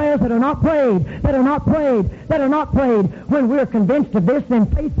answer prayers that are not prayed. When we're convinced of this, then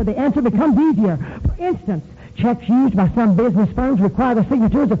faith for the answer becomes easier. For instance, checks used by some business firms require the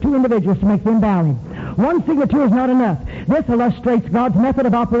signatures of 2 individuals to make them valid. One signature is not enough. This illustrates God's method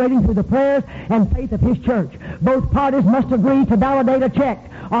of operating through the prayers and faith of His church. Both parties must agree to validate a check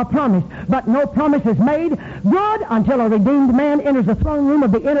or promise, but no promise is made good until a redeemed man enters the throne room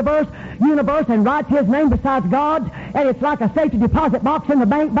of the universe and writes his name besides God's, and it's like a safety deposit box in the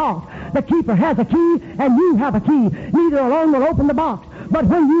bank vault. The keeper has a key, and you have a key. Neither alone will open the box, but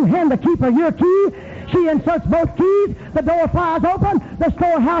when you hand the keeper your key, she inserts both keys, the door flies open, the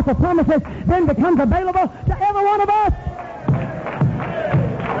storehouse of promises then becomes available to every one of us.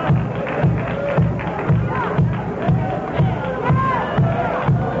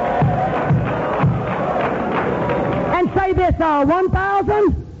 And say this,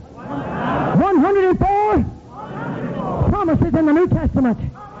 1,104 promises in the New Testament.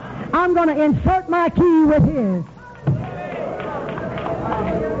 I'm going to insert my key with his.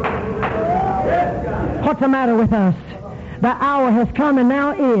 What's the matter with us? The hour has come, and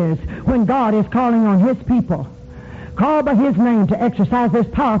now is when God is calling on his people, called by his name, to exercise this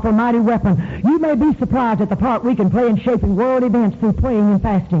powerful, mighty weapon. You may be surprised at the part we can play in shaping world events through praying and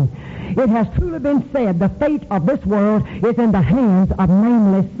fasting. It has truly been said the fate of this world is in the hands of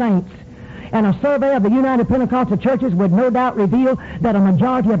nameless saints. And a survey of the United Pentecostal Churches would no doubt reveal that a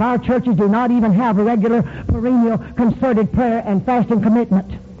majority of our churches do not even have a regular, perennial, concerted prayer and fasting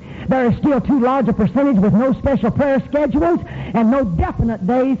commitment. There is still too large a percentage with no special prayer schedules and no definite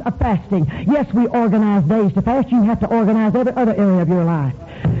days of fasting. Yes, we organize days to fast. You have to organize every other area of your life.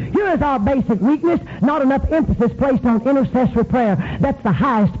 Here is our basic weakness: not enough emphasis placed on intercessory prayer. That's the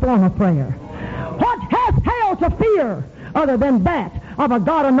highest form of prayer. What has hell to fear other than that of a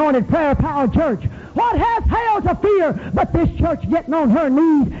God-anointed, prayer-powered church? What has hell to fear but this church getting on her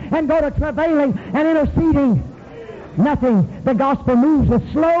knees and go to travailing and interceding? Nothing. The gospel moves with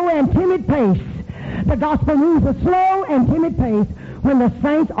slow and timid pace. The gospel moves with slow and timid pace when the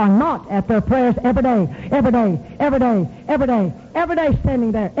saints are not at their prayers every day, every day, every day, every day, every day,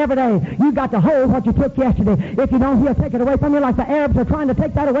 standing there, every day. You got to hold what you took yesterday. If you don't, he'll take it away from you, like the Arabs are trying to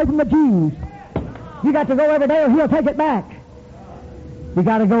take that away from the Jews. You got to go every day or he'll take it back. You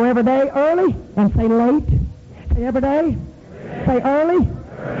got to go every day early and say late. Say every day. Say early,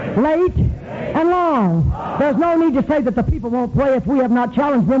 late, and long. There's no need to say that the people won't pray if we have not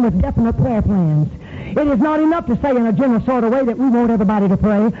challenged them with definite prayer plans. It is not enough to say in a general sort of way that we want everybody to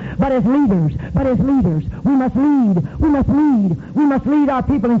pray, but as leaders, we must lead our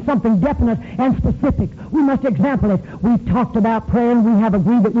people in something definite and specific. We must example it. We've talked about prayer, and we have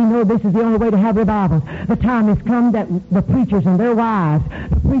agreed that we know this is the only way to have revival. The time has come that the preachers and their wives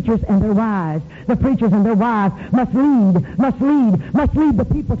must lead the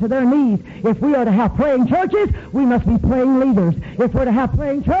people to their knees. If we are to have praying churches, we must be praying leaders. If we're to have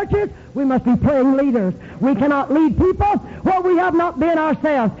praying churches, we must be praying leaders. We cannot lead people where we have not been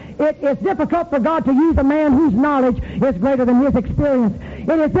ourselves. It is difficult for God to use a man whose knowledge is greater than his experience.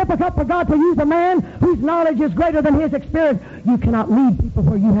 It is difficult for God to use a man whose knowledge is greater than his experience. You cannot lead people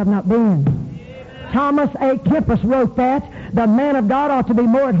where you have not been. Thomas A. Kempis wrote that the man of God ought to be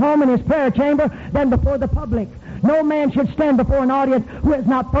more at home in his prayer chamber than before the public. No man should stand before an audience who has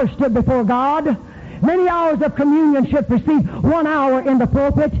not first stood before God. Many hours of communion should precede 1 hour in the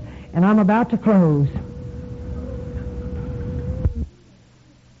pulpit. And I'm about to close.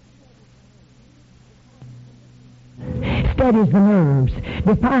 Steadies the nerves,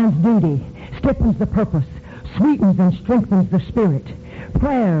 defines duty, stiffens the purpose, sweetens and strengthens the spirit.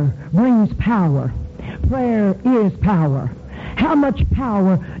 Prayer brings power. Prayer is power. How much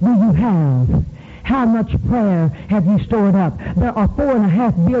power do you have? How much prayer have you stored up? There are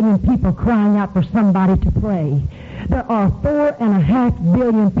 4.5 billion people crying out for somebody to pray. There are 4.5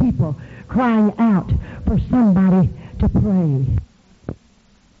 billion people crying out for somebody to pray.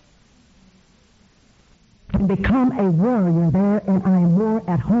 And become a warrior there, and I am more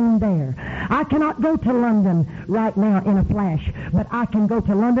at home there. I cannot go to London right now in a flash, but I can go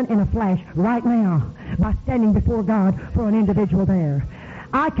to London in a flash right now by standing before God for an individual there.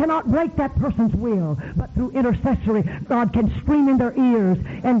 I cannot break that person's will, but through intercessory, God can scream in their ears,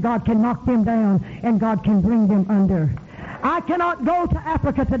 and God can knock them down, and God can bring them under. I cannot go to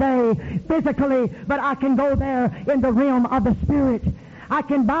Africa today physically, but I can go there in the realm of the Spirit. I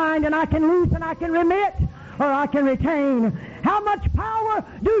can bind, and I can loose, and I can remit, or I can retain. How much power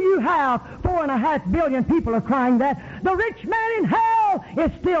do you have? 4.5 billion people are crying that. The rich man in hell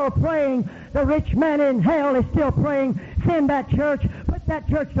is still praying. The rich man in hell is still praying. Send that church. Put that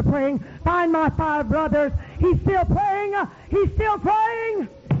church to praying. Find my 5 brothers. He's still praying. He's still praying.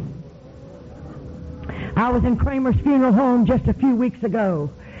 I was in Kramer's funeral home just a few weeks ago.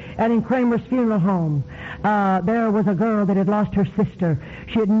 And in Kramer's funeral home, there was a girl that had lost her sister.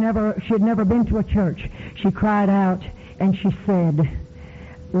 She had never been to a church. She cried out and she said,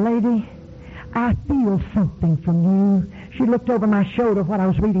 "Lady, I feel something from you." She looked over my shoulder while I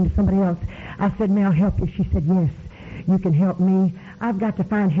was reading to somebody else. I said, "May I help you?" She said, "Yes, you can help me. I've got to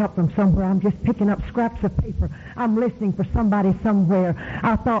find help from somewhere. I'm just picking up scraps of paper. I'm listening for somebody somewhere.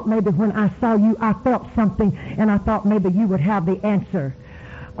 I thought maybe when I saw you, I felt something, and I thought maybe you would have the answer."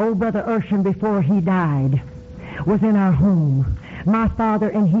 Old Brother Urshan, before he died, was in our home. My father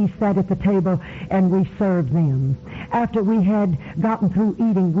and he sat at the table, and we served them. After we had gotten through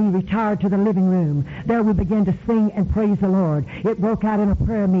eating, we retired to the living room. There we began to sing and praise the Lord. It broke out in a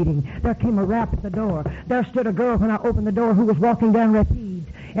prayer meeting. There came a rap at the door. There stood a girl when I opened the door who was walking down Rapides.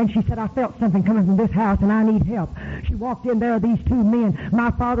 and she said, I felt something coming from this house, and I need help. She walked in there, these two men,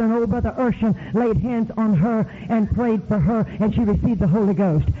 my father and old brother Urshan, laid hands on her and prayed for her, and she received the Holy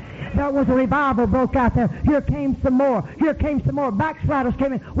Ghost. There was a revival broke out there. Here came some more. Here came some more. Backsliders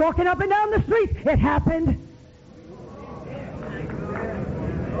came in, walking up and down the street. It happened.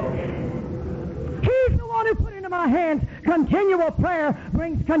 He's the one who put into my hands. Continual prayer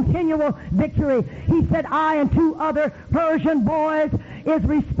brings continual victory. He said, I and two other Persian boys is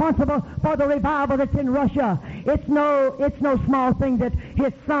responsible for the revival that's in Russia. It's no small thing that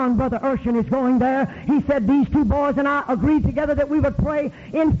his son, Brother Urshan, is going there. He said these two boys and I agreed together that we would pray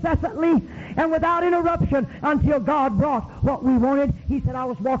incessantly and without interruption until God brought what we wanted. He said, I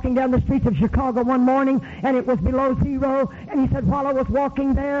was walking down the streets of Chicago one morning and it was below zero. And he said, while I was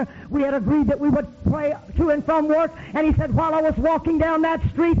walking there, we had agreed that we would pray to and from work. And he said, while I was walking down that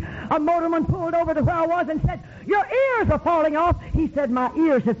street, a motorman pulled over to where I was and said, your ears are falling off. He said, my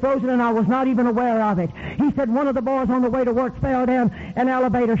ears had frozen and I was not even aware of it. He said, one of the boys on the way to work fell down an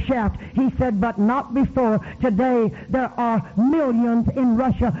elevator shaft. He said, but not before. Today there are millions in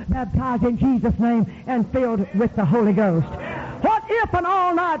Russia baptized in Jesus' name and filled with the Holy Ghost. What if an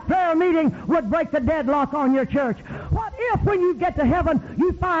all-night prayer meeting would break the deadlock on your church? What if when you get to heaven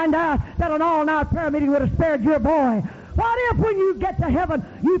you find out that an all-night prayer meeting would have spared your boy? What if when you get to heaven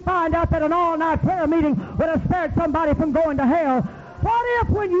you find out that an all-night prayer meeting would have spared somebody from going to hell? What if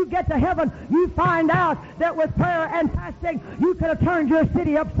when you get to heaven you find out that with prayer and fasting you could have turned your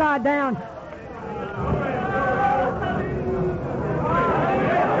city upside down?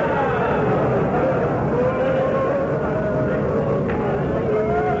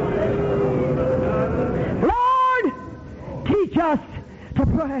 Lord, teach us to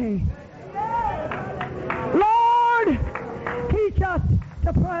pray. Lord, teach us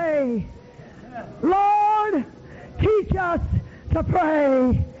to pray. Lord, teach us to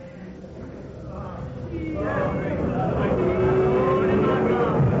pray.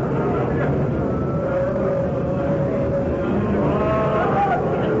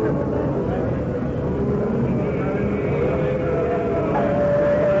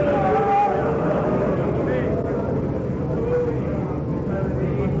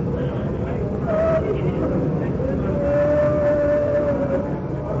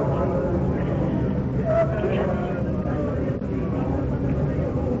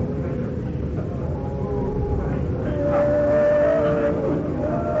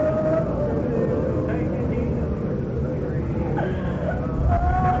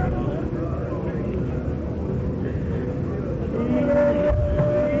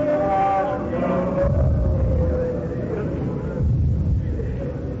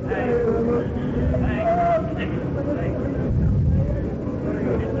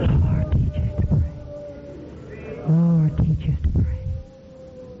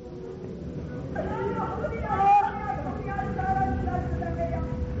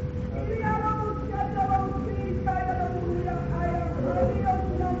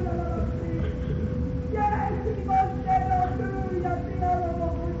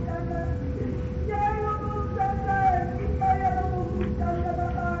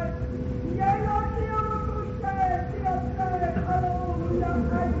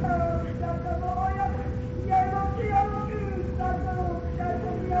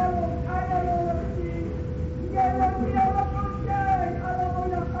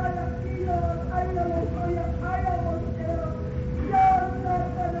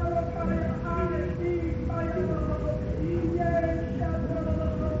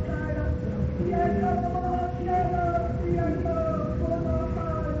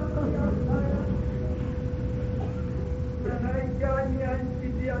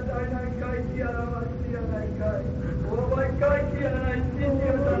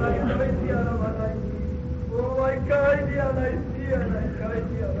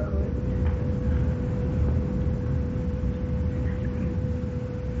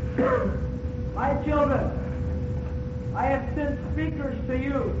 My children, I have sent speakers to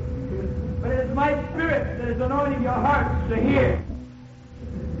you, but it is my Spirit that is anointing your hearts to hear.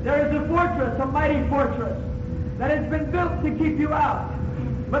 There is a fortress, a mighty fortress, that has been built to keep you out.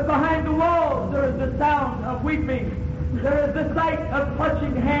 But behind the walls there is the sound of weeping. There is the sight of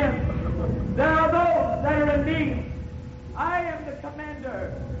clutching hands. There are those that are in need. I am the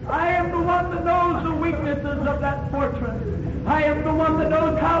commander. I am the one that knows the weaknesses of that fortress. I am the one that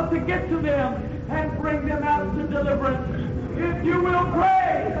knows how to get to them and bring them out to deliverance. If you will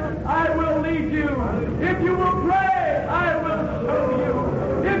pray, I will lead you. If you will pray, I will show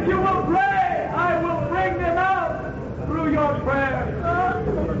you. If you will pray, I will bring them out through your prayers.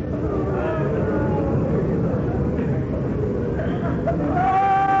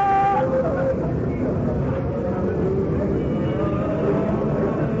 Oh!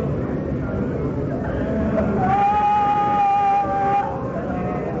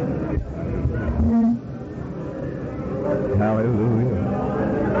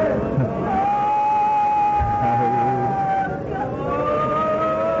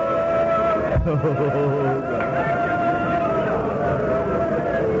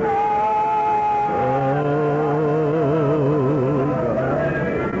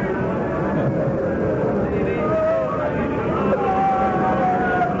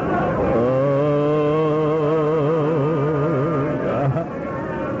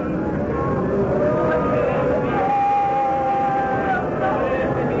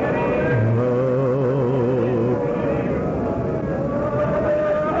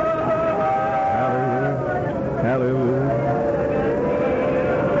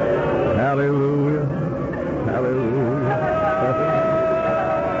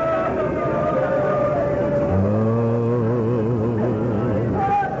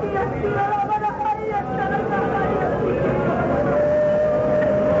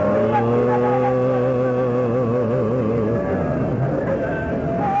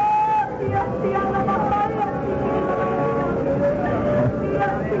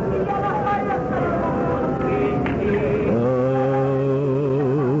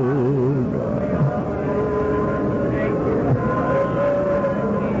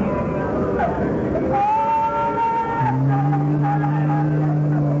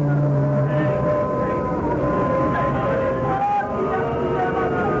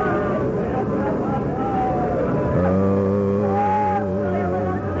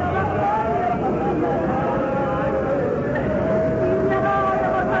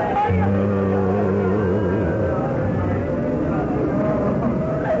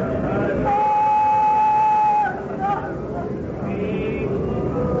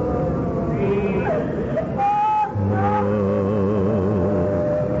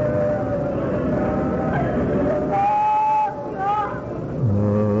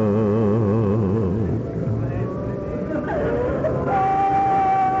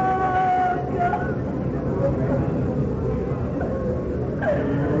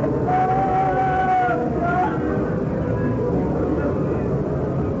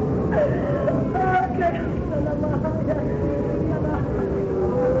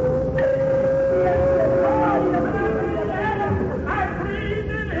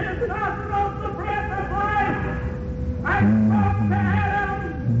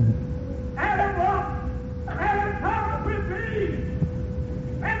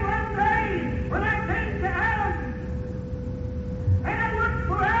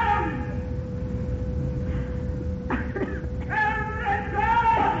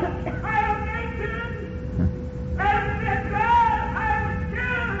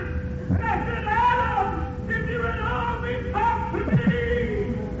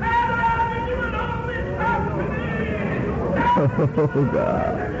 Oh,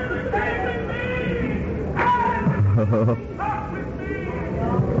 God.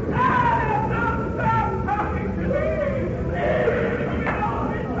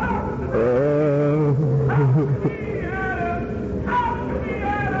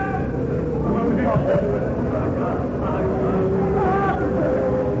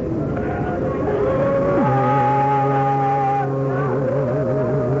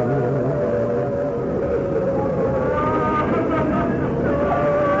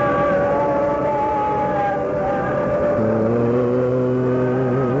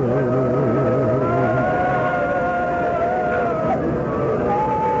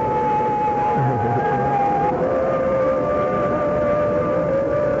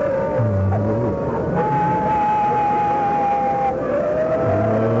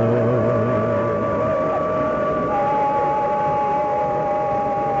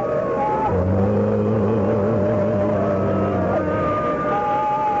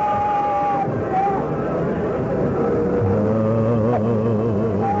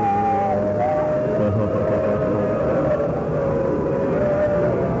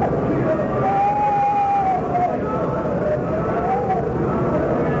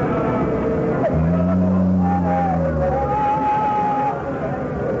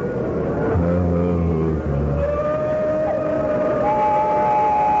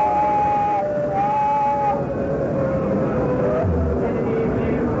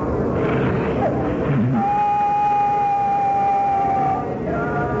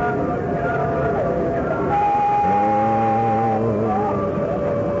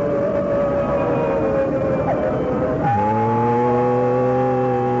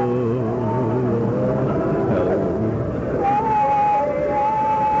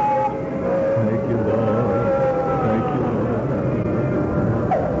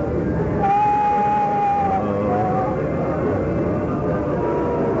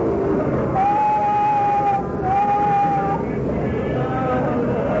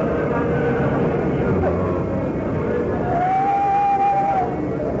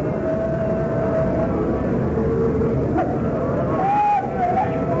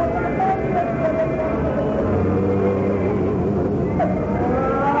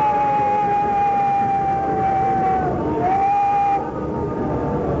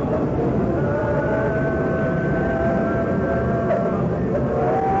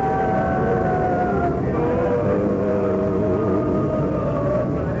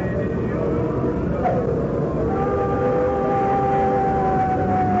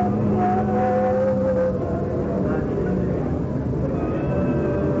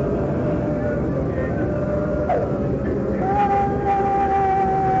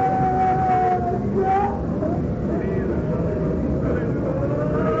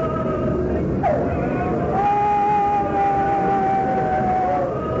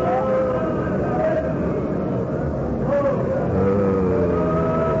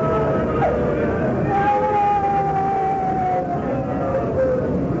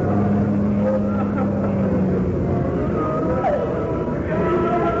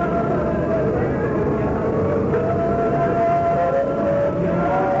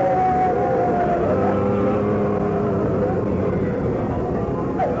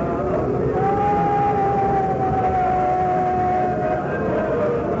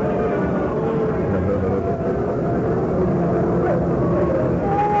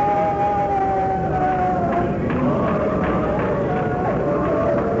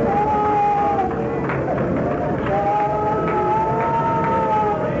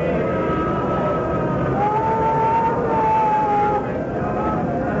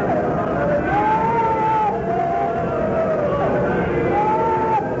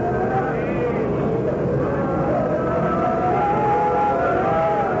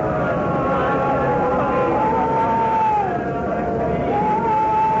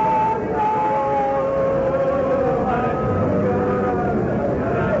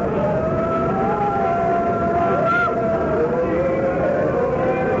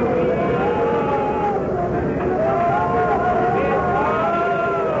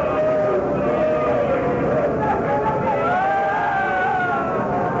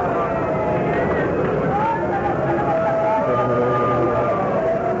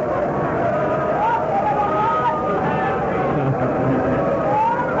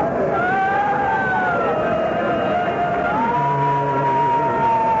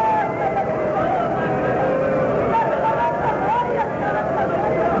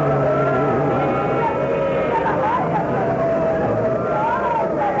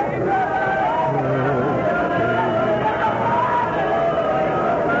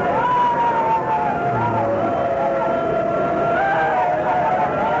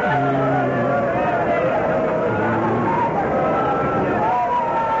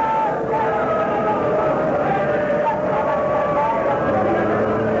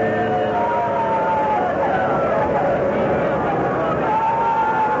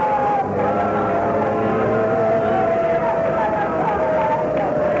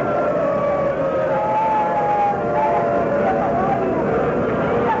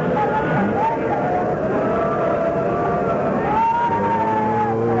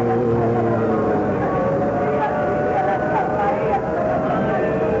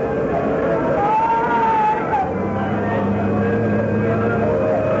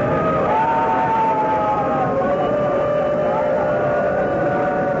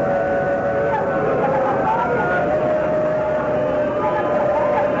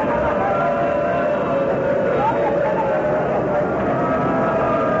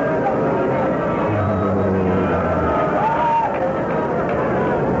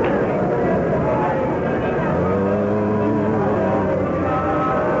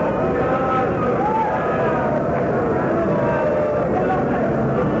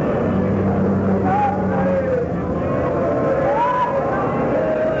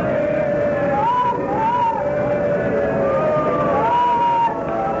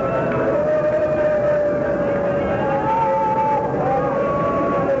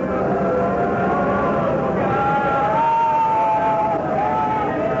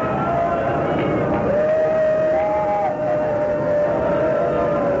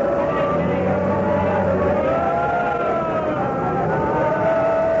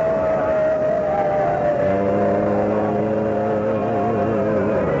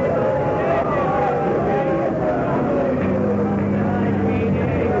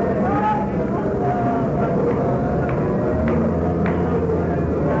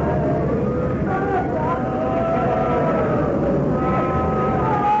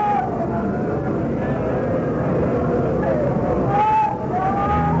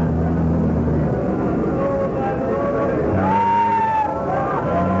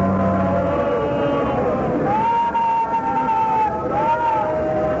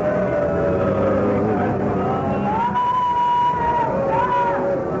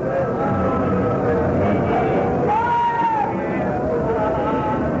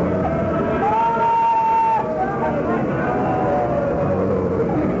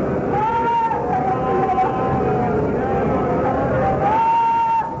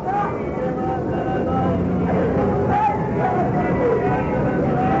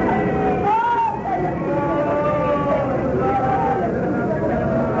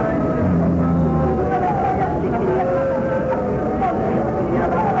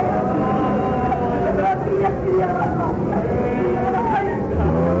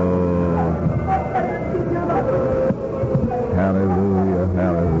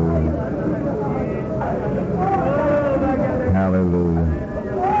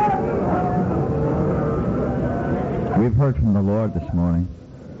 heard from the Lord this morning.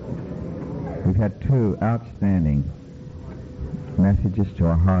 We've had two outstanding messages to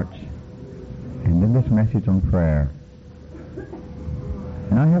our hearts, and then this message on prayer.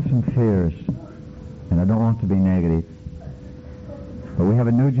 And I have some fears, and I don't want to be negative, but we have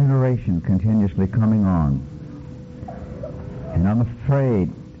a new generation continuously coming on, and I'm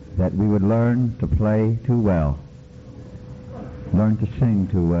afraid that we would learn to play too well, learn to sing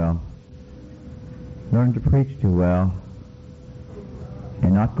too well, learn to preach too well,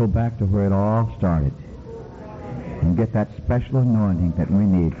 and not go back to where it all started and get that special anointing that we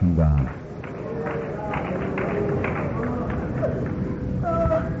need from God.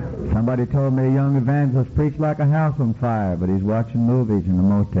 Somebody told me a young evangelist preached like a house on fire, but he's watching movies in a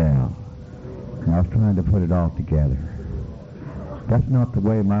motel. And I was trying to put it all together. That's not the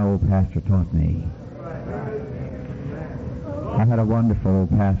way my old pastor taught me. I had a wonderful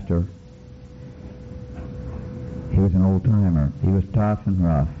old pastor. He was an old-timer. He was tough and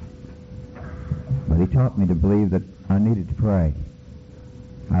rough. But he taught me to believe that I needed to pray.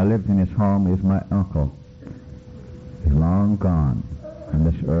 I lived in his home. He was my uncle. He's long gone from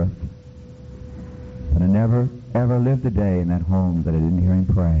this earth. But I never, ever lived a day in that home that I didn't hear him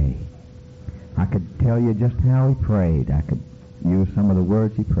pray. I could tell you just how he prayed. I could use some of the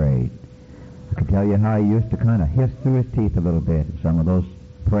words he prayed. I could tell you how he used to kind of hiss through his teeth a little bit in some of those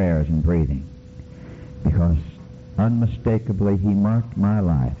prayers and breathing. Because unmistakably he marked my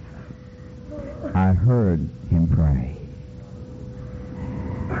life. I heard him pray.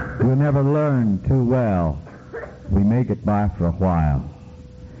 We'll never learn too well. We may get by for a while.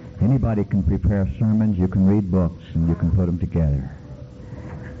 Anybody can prepare sermons, you can read books, and you can put them together.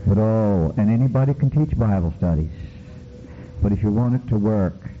 But and anybody can teach Bible studies. But if you want it to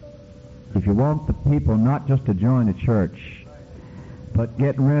work, if you want the people not just to join a church, but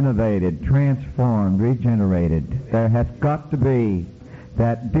get renovated, transformed, regenerated, there has got to be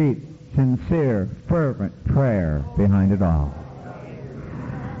that deep, sincere, fervent prayer behind it all.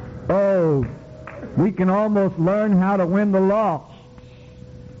 Oh, we can almost learn how to win the lost.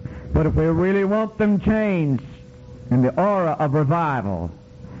 But if we really want them changed in the aura of revival,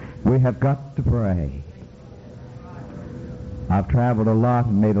 we have got to pray. I've traveled a lot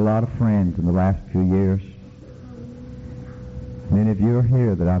and made a lot of friends in the last few years. Many of you are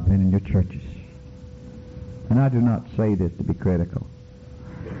here that I've been in your churches. And I do not say this to be critical.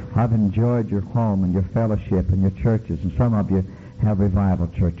 I've enjoyed your home and your fellowship and your churches, and some of you have revival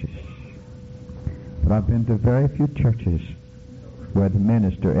churches. But I've been to very few churches where the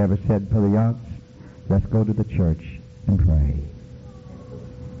minister ever said, Brother Younts, let's go to the church and pray.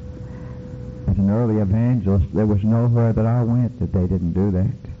 As an early evangelist, there was nowhere that I went that they didn't do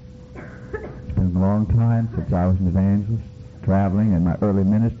that. It's been a long time since I was an evangelist, traveling in my early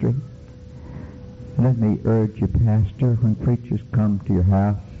ministry. Let me urge you, Pastor, when preachers come to your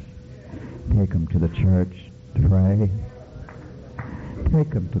house, take them to the church to pray.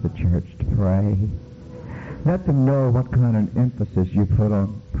 Take them to the church to pray. Let them know what kind of emphasis you put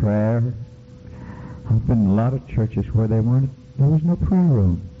on prayer. I've been in a lot of churches where there was no prayer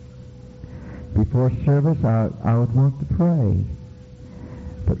room. Before service, I would want to pray.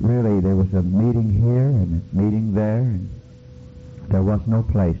 But really, there was a meeting here and a meeting there, and there was no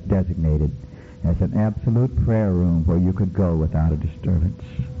place designated as an absolute prayer room where you could go without a disturbance.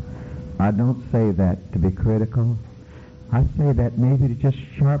 I don't say that to be critical. I say that maybe to just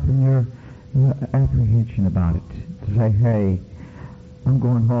sharpen your apprehension about it. To say, hey, I'm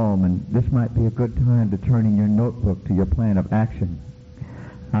going home, and this might be a good time to turn in your notebook to your plan of action.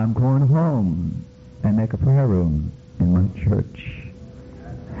 I'm going home and make a prayer room in my church.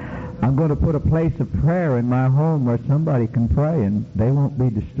 I'm going to put a place of prayer in my home where somebody can pray and they won't be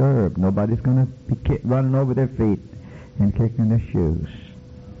disturbed. Nobody's going to be running over their feet and kicking their shoes.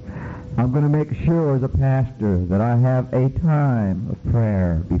 I'm going to make sure as a pastor that I have a time of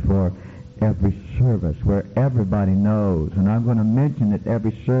prayer before every service where everybody knows. And I'm going to mention it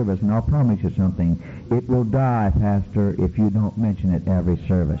every service, and I'll promise you something. It will die, Pastor, if you don't mention it every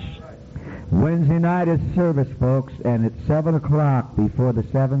service. Wednesday night is service, folks, and it's 7 o'clock before the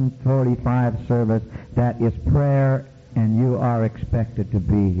 7:45 service. That is prayer, and you are expected to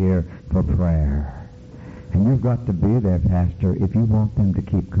be here for prayer. And you've got to be there, Pastor. If you want them to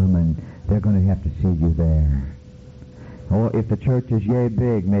keep coming, they're going to have to see you there. Or if the church is yay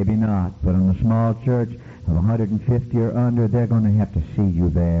big, maybe not. But in a small church of 150 or under, they're going to have to see you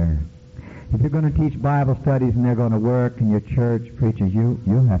there. If you're going to teach Bible studies and they're going to work in your church, preachers,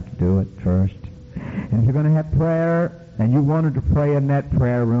 you have to do it first. And if you're going to have prayer and you wanted to pray in that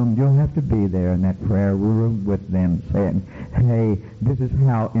prayer room, you'll have to be there in that prayer room with them saying, hey, this is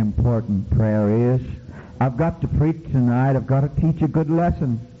how important prayer is. I've got to preach tonight. I've got to teach a good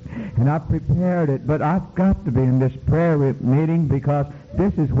lesson. And I've prepared it, but I've got to be in this prayer meeting because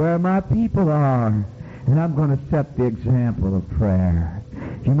this is where my people are. And I'm going to set the example of prayer.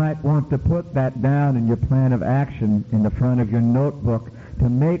 You might want to put that down in your plan of action in the front of your notebook to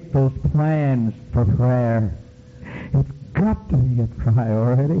make those plans for prayer. It's got to be a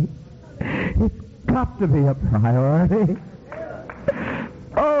priority. It's got to be a priority.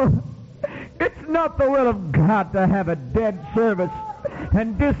 Oh, it's not the will of God to have a dead service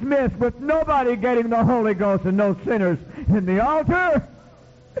and dismiss with nobody getting the Holy Ghost and no sinners in the altar.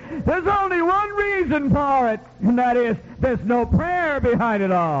 There's only one reason for it, and that is there's no prayer behind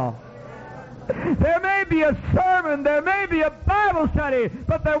it all. There may be a sermon, there may be a Bible study,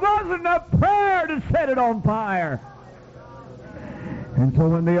 but there wasn't enough prayer to set it on fire. And so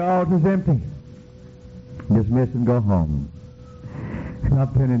when the altar's empty, dismiss and go home. And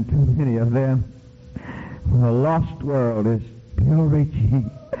I've been in too many of them. When a lost world is still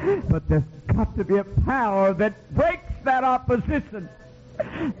reaching, but there's got to be a power that breaks that opposition,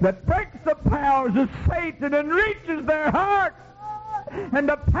 that breaks the powers of Satan and reaches their hearts. And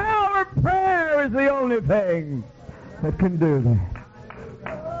the power of prayer is the only thing that can do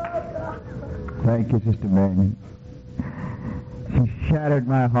that. Thank you, Sister Marion. She shattered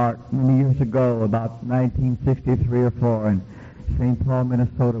my heart many years ago, about 1963 or 4, in St. Paul,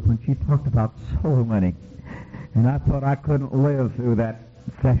 Minnesota, when she talked about soul winning. And I thought I couldn't live through that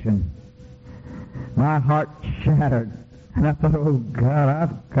session. My heart shattered. And I thought, oh, God,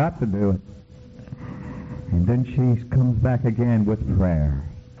 I've got to do it. And then she comes back again with prayer.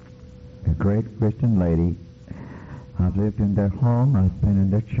 A great Christian lady. I've lived in their home. I've been in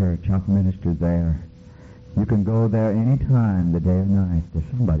their church. I've ministered there. You can go there any time, the day or night. There's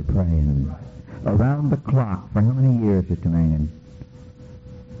somebody praying. Around the clock. For how many years, Sister Marion?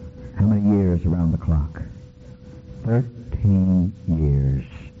 How many years around the clock? 13 years.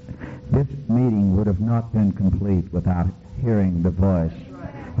 This meeting would have not been complete without hearing the voice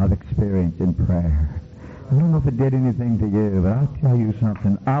of experience in prayer. I don't know if it did anything to you, but I'll tell you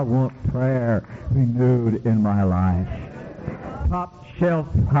something. I want prayer renewed in my life. Top shelf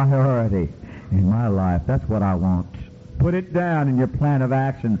priority in my life. That's what I want. Put it down in your plan of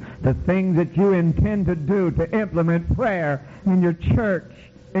action. The things that you intend to do to implement prayer in your church,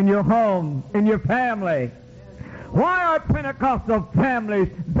 in your home, in your family. Why are Pentecostal families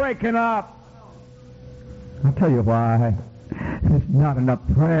breaking up? I'll tell you why. There's not enough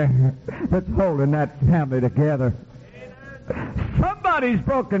prayer that's holding that family together. Somebody's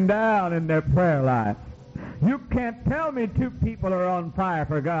broken down in their prayer life. You can't tell me two people are on fire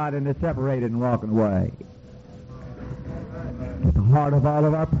for God and they're separated and walking away. At the heart of all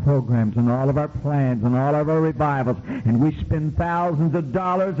of our programs and all of our plans and all of our revivals, and we spend thousands of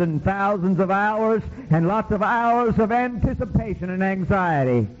dollars and thousands of hours and lots of hours of anticipation and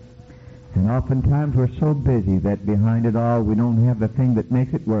anxiety. And oftentimes we're so busy that behind it all we don't have the thing that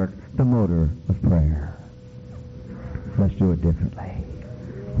makes it work, the motor of prayer. Let's do it differently.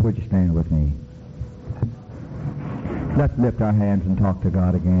 Would you stand with me? Let's lift our hands and talk to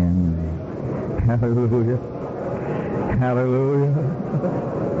God again. Hallelujah. Hallelujah.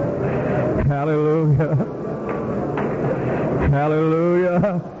 Hallelujah.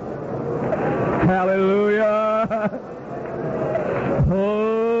 Hallelujah. Hallelujah.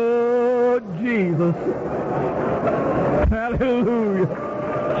 Oh, Jesus. Hallelujah.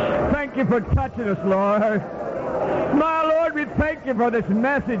 Thank you for touching us, Lord. My Lord, we thank you for this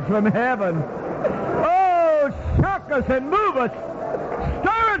message from heaven. Oh, shock us and move us.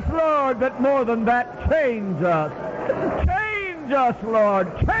 Stir us, Lord, but more than that, change us. Change us, Lord.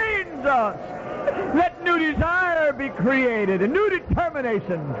 Change us. Let new desire be created, a new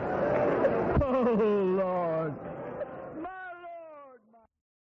determination.